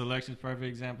impossible. Of, Selection's a perfect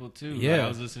example too. Yeah. Like, I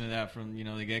was listening to that from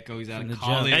the get go. He's out From of the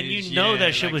jump. college, And you know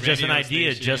that shit like was just an radio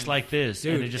idea, station. just like this,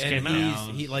 Dude, and it just came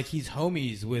out. he's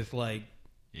homies with like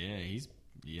Yeah, he's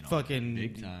fucking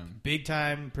big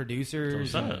time.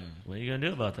 producers. What's up? What are you gonna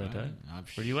do about that, Dad?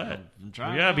 Where you at? I'm trying.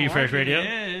 Where you at, Be I'm Fresh working. Radio?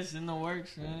 Yeah, it's in the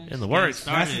works, man. In the Just works.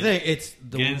 getting That's the started. thing. It's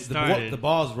Getting started. the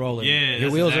ball's rolling. Yeah, your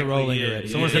that's wheels exactly are rolling it. already.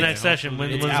 So when's the Yeah, next session?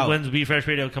 hopefully. It's out. When's Be Fresh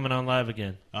Radio coming on live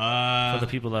again For for the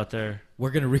people out there?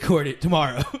 We're gonna record it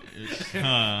tomorrow. He's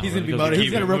gonna be motivated.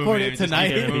 He's gonna record it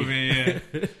tonight.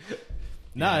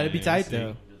 No, it'd be Yeah, tight sick.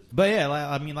 though. But yeah,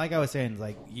 I mean, like I was saying,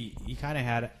 like you kind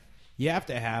of you have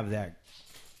to have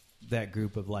that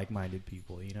group of like-minded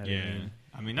people. You know what I Yeah, mean?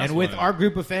 I mean, that's And with what- our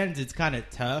group of fans, it's kind of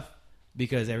tough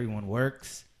because everyone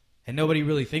works and nobody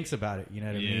really thinks about it. You know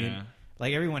what I mean? Yeah.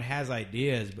 Like everyone has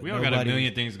ideas, but we all nobody, got a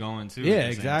million things going too. Yeah, at the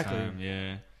same exactly. time.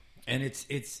 Yeah, And it's.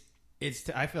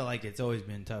 I feel like it's always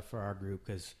been tough for our group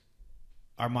because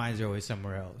our minds are always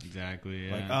somewhere else. exactly.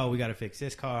 Yeah. Like, oh, we got to fix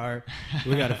this car.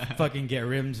 We got to fucking get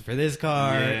rims for this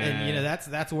car, Yeah. and you know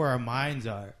that's where our minds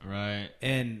are. right.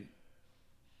 And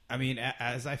I mean,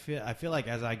 as I feel like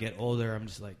as I get older, I'm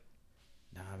just like,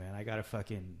 nah, man, I gotta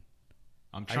fucking.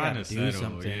 I'm I trying to gotta do settle.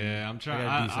 something. Yeah, I'm trying.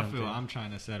 I gotta do I feel something. I'm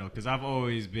trying to settle because I've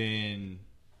always been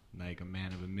like a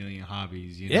man of a million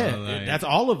hobbies. You Yeah, know, like, that's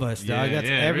all of us, dog. Yeah, That's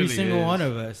yeah, it every really single is. one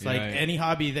of us. Like Right. any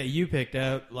hobby that you picked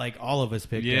up, like all of us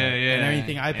picked Yeah, up. yeah. And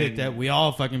anything I picked And- up, we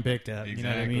all fucking picked up. You know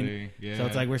what I mean? Exactly, yeah. So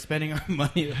it's like we're spending our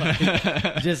money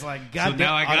like just like goddamn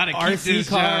now I gotta on keep RC this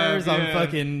cars, job, on yeah.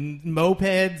 fucking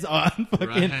mopeds, on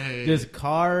fucking Right. just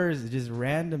cars, just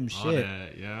random all shit.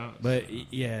 that, yeah. But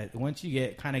yeah, once you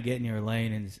get in your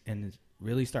lane and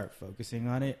really start focusing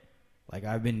on it, like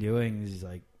I've been doing, is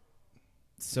like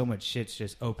so much shit's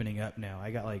just opening up now.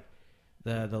 I got like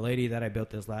the lady that I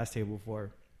built this last table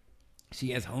for.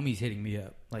 She has homies hitting me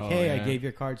up like, Oh, "Hey, yeah. I gave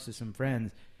your cards to some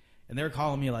friends," and they're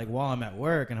calling me like while I'm at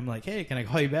work, and I'm like, "Hey, can I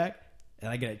call you back?" And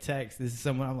I get a text. This is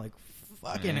someone I'm like,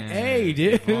 fucking A,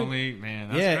 dude. If only, man.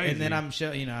 That's yeah, crazy. and then I'm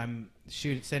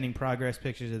sending progress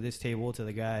pictures of this table to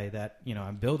the guy that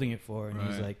I'm building it for, and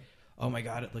he's Right. like, "Oh my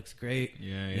god, it looks great."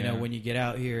 Yeah, You know, when you get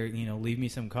out here, leave me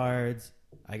some cards.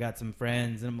 I got some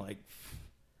friends, and I'm like,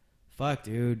 "Fuck,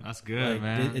 dude, That's good,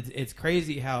 man. It's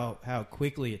crazy how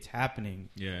quickly it's happening.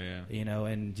 Yeah.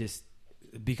 And just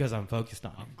because I'm focused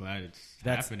on I'm it. glad it's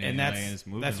That's happening. and like, that's it's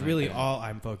moving that's like really that. all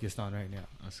I'm focused on right now.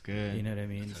 That's good. You know what I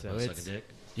mean? So So suck it's a dick.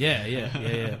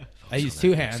 yeah. I use Suck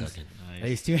two a dick, hands. suck it. Nice. I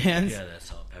use two hands. Yeah, that's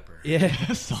salt and pepper.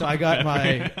 Yeah. So I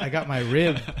got my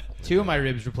rib, 2 of my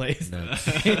ribs replaced.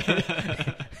 Nuts.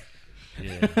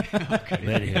 Yeah.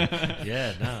 Ready here.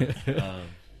 Yeah. No.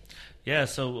 Yeah.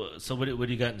 So what do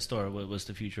you got in store? What's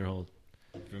the future hold?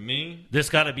 For me, This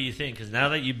got to be a thing because now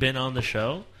that you've been on the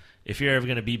show, if you're ever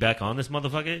going to be back on this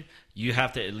motherfucker, you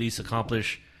have to at least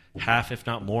accomplish half, if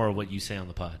not more, of what you say on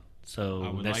the pod. I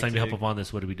So would next like time you to- hop up on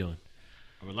this, what are we doing?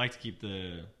 I would like to keep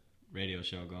the radio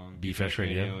show going. Be Fresh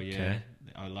Radio, Yeah. okay.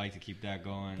 I would like to keep that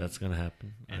going. That's going to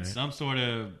happen. and All right. some sort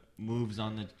of moves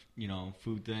on the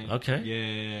food thing. Okay.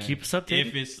 Yeah. Keep us updated.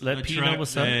 If it's Let a P know truck,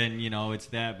 what's up. then it's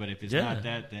that. But if it's Yeah. not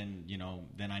that, then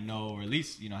then I know, or at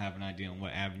least have an idea on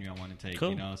what avenue I want to take.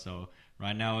 Cool. So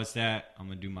right now it's that. I'm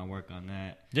gonna do my work on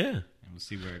that, Yeah. and we'll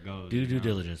see where it goes. Do due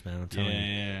diligence, man. I'm telling you.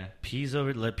 Yeah. P's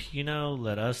over. Let P know.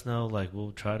 Let us know. Like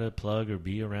we'll try to plug or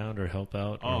be around or help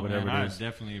out or Oh whatever man, I it is.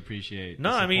 definitely appreciate.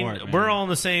 No, the I mean support, man. we're all in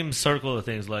the same circle of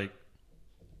things. Like,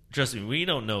 trust me, we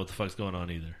don't know what the fuck's going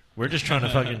on either. We're just trying to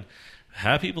fucking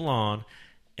have people on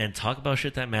and talk about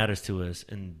shit that matters to us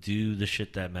and do the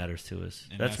shit that matters to us.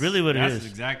 And That's really what it that's is.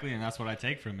 Exactly, and that's what I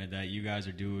take from it. That you guys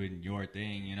are doing your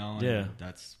thing, and Yeah.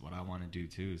 that's what I want to do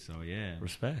too. So yeah,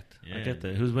 Respect. I Yeah. get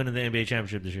that. Who's winning the NBA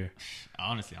championship this year?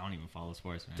 honestly, I don't even follow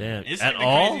sports, man. Damn. It's At like the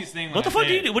all? craziest thing when What the I fuck say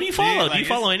do you it. do? What do you See, follow? Do like, you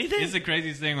follow it's- anything? It's the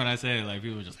craziest thing when I say it. Like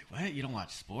people are just like, "What? You don't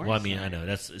watch sports?" Well, I mean, I Like, know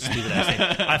that's a stupid ass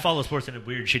thing. I follow sports in a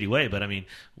weird, shitty way, but I mean,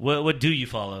 what do you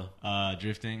follow?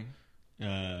 drifting,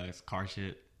 it's car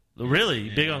shit. Really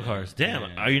Yeah, big on cars? Damn,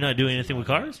 yeah. are you not doing anything with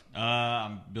cars?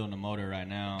 I'm building a motor right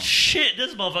now. Shit,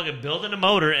 this motherfucker building a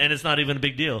motor and it's not even a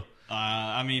big deal.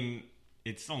 I mean,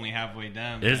 it's only halfway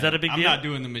done. Is but that a big I'm deal? not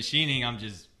doing the machining. I'm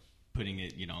just putting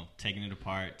it, taking it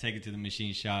apart, take it to the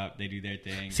machine shop. They do their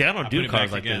thing. See, I don't put do it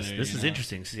cars back like this. together, This you is know?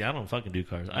 interesting. See, I don't fucking do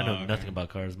cars. I know okay. nothing about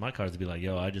cars. My cars would be like,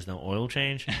 yo, I just know oil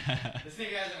change. This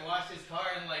nigga hasn't washed his car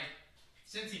in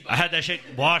since he I had that shit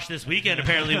washed this weekend,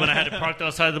 apparently, when I had it parked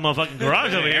outside the motherfucking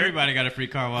garage over here. Everybody got a free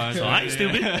car wash. So I ain't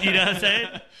stupid. You know what I'm saying?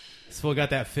 This fool got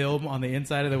that film on the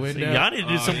inside of the So window. y'all need to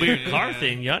do some yeah, weird car yeah.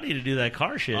 thing. Y'all need to do that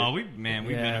car shit. Oh, we've been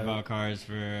Yeah. about cars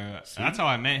for. That's how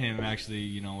I met him.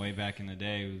 Actually, way back in the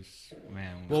day. It was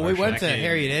Well, car we went to back in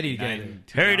Harriet Eddie together. 90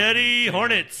 Harry Daddy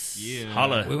Hornets. Yeah.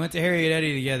 Holla. We went to Harriet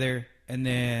Eddie together, and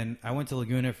then I went to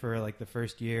Laguna for the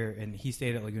first year, and he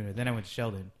stayed at Laguna. Then I went to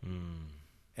Sheldon,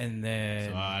 and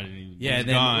then So I didn't even, yeah, he was and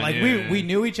then gone, yeah. we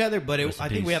knew each other, but Rest in I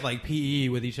think we peace. had PE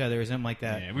with each other or something like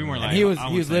that. Yeah, we weren't And like he was I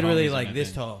he was wouldn't say literally homies or like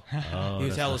this nothing. tall. Oh, He was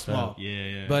that's hella messed small. up.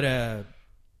 Yeah. But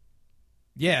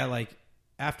yeah,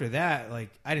 after that,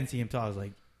 I didn't see him till I was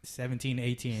 17,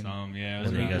 18. Some, yeah. It was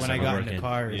And then you around guys when I started got working. into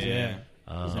cars, yeah.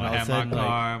 Oh. So And I all of a had my sudden,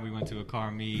 car. We went to a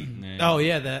car meet. And then Oh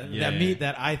yeah, that Yeah. meat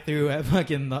that I threw at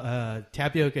fucking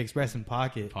Tapioca Express in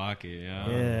Pocket. Pocket. Yeah.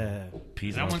 Yeah,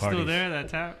 Peas Is that on one parties. still there? That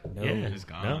tap? no, Yeah. It's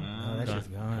gone. No. no, that shit's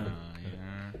gone.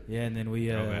 Yeah. Yeah, and then we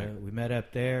Throwback. we met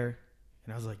up there,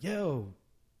 and I was like, "Yo,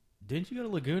 didn't you go to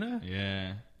Laguna?" And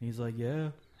Yeah. he's like, "Yeah."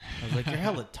 I was like, "You're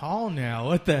hella tall now.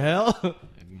 What the hell?"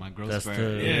 My growth That's spurt.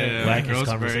 the yeah, wackest growth spurt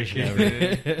conversation kicked ever.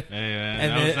 in. Hey, man,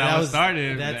 And that then was that how it was-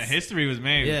 started. that's- History was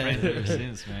made. Yeah. Friends ever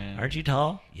since, man. Aren't you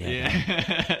tall?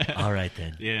 Yeah. All right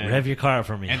then. Yeah. Rev your car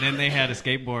for me. And then they had a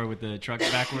skateboard with the truck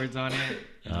backwards on it.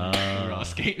 We were all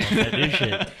skating. that new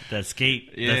shit. That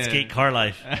skate. Yeah. That skate car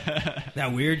life.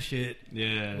 That weird shit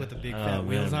Yeah. with the big Oh, fat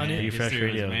wheels man, on man. it, You Fresh History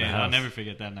was Radio in the made. I'll house. never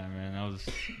forget that night, man.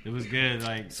 It was good.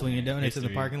 Like swinging donuts in the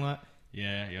history. parking lot.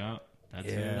 Yeah. That's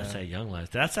Yeah. it. That's that young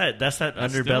life. That's that underbelly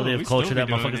still- of we culture still that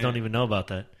be doing motherfuckers it. don't even know about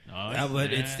that. Oh, Yeah,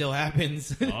 but yeah. it still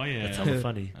happens. Oh yeah. That's hella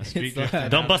funny. Speak It's like-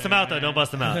 Don't bust them out though. Don't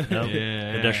bust them out. No.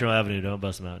 Yeah. Industrial Avenue. Don't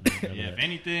bust them out. No, Yeah, no. if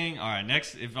anything, all right.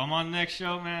 If I'm on the next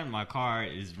show, man, my car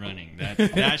is running. That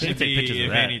should Take be, pictures of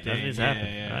if that. anything. That needs to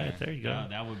happen. All right, there you go.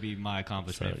 That would be my So,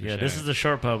 accomplishment. for yeah, sure. this is a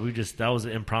short pub. That was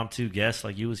an impromptu guest.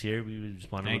 Like you was here. We just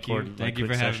wanted Thank to record. you. like, Thank you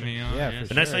quick for having session. me on. Yeah, Yes.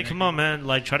 for And that's sure. like, come on, man.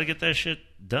 Like, try to get that shit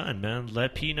done, man.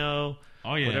 Let P know.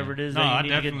 Oh yeah. Whatever it is No, that I you need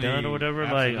to get definitely- done or whatever.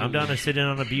 Like, I'm down to absolutely. sit in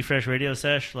on a B Fresh radio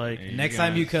sesh. Like, Hey, Next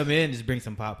time you come in, just bring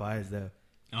some Popeyes though.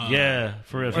 Yeah,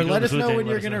 for real. If Or you go let to us the food know thing, when let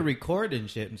you're us gonna know. record and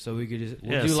shit, and so we could just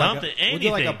Yeah, do something, we'll do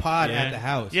like a anything. pod Yeah. at the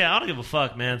house. Yeah, I don't give a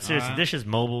fuck, man. Seriously, this is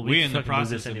mobile. We in the fucking move process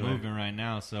this of anywhere. moving right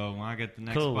now, so when I get the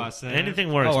next Cool. spot set,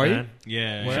 Anything works, Oh, are you? man.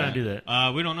 Yeah, We're yeah. trying to do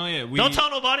that. We don't know yet. Don't tell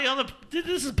nobody on the.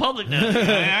 This is public now. I ain't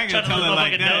Trying gonna to tell let it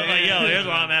like motherfucking know, that. like, yo, here's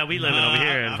where I'm at. We living over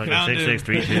here in I fucking found him.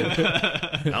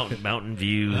 6632. Mountain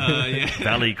View, Yeah.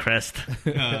 Valley Crest.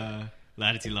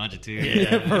 Latitude, longitude.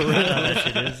 Yeah, for real. That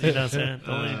shit is. You know what I'm saying?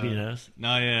 Don't let it be us.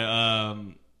 No, yeah.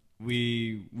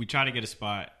 We try to get a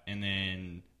spot, and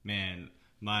then man,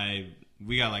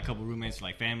 we got like a couple roommates,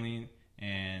 like family,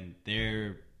 and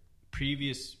their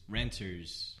previous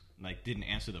renters like didn't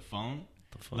answer the phone.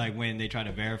 Like when they try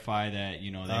to verify that they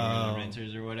were the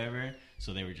renters or whatever,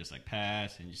 so they were just like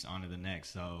pass and just on to the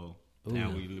next. So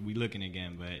now we looking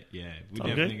again, but yeah, we All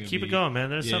definitely good. Keep it going, man.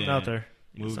 There's something out there.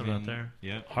 Moving, Something out there.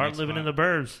 Yep. Hard next living spot. in the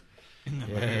burbs.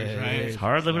 Right? It's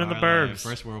hard living in the Hard life, burbs.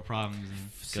 First world problems.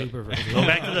 Super. Go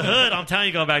back to the hood. I'm telling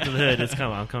you, go back to the hood. It's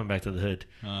coming. I'm coming back to the hood.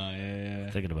 Yeah.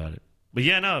 Thinking about it. But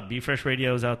yeah, no. Be Fresh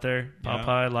Radio is out there.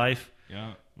 Popeye Life.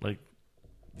 Yeah. Like,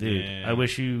 dude, Yeah. I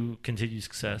wish you continued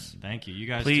success. Thank you. You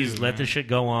guys Please too, let man. this shit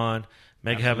go on.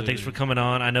 Make it happen. Thanks for Absolutely. coming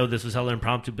on. I know this was hella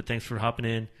impromptu, but thanks for hopping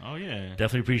in. Oh yeah.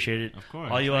 Definitely appreciate it. Of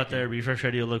course. All you Thank out there, Be Fresh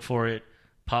Radio, look for it.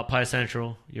 Pop Pie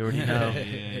Central. You already know.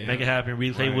 Yeah. Make it happen.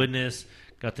 Replay Right. Witness.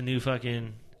 Got the new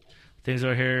fucking things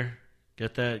right here.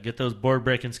 Get those board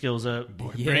breaking skills up.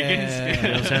 Breaking You know what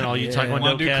I'm saying? All you Taekwondo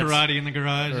Want to do cats. karate in the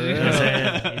garage? You know what I'm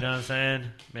saying? You know what I'm saying?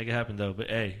 Make it happen though. But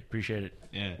hey, appreciate it.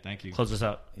 Yeah. Thank you. Close us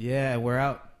out. Yeah, we're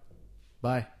out.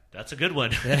 Bye. That's a good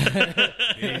one.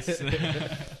 Peace.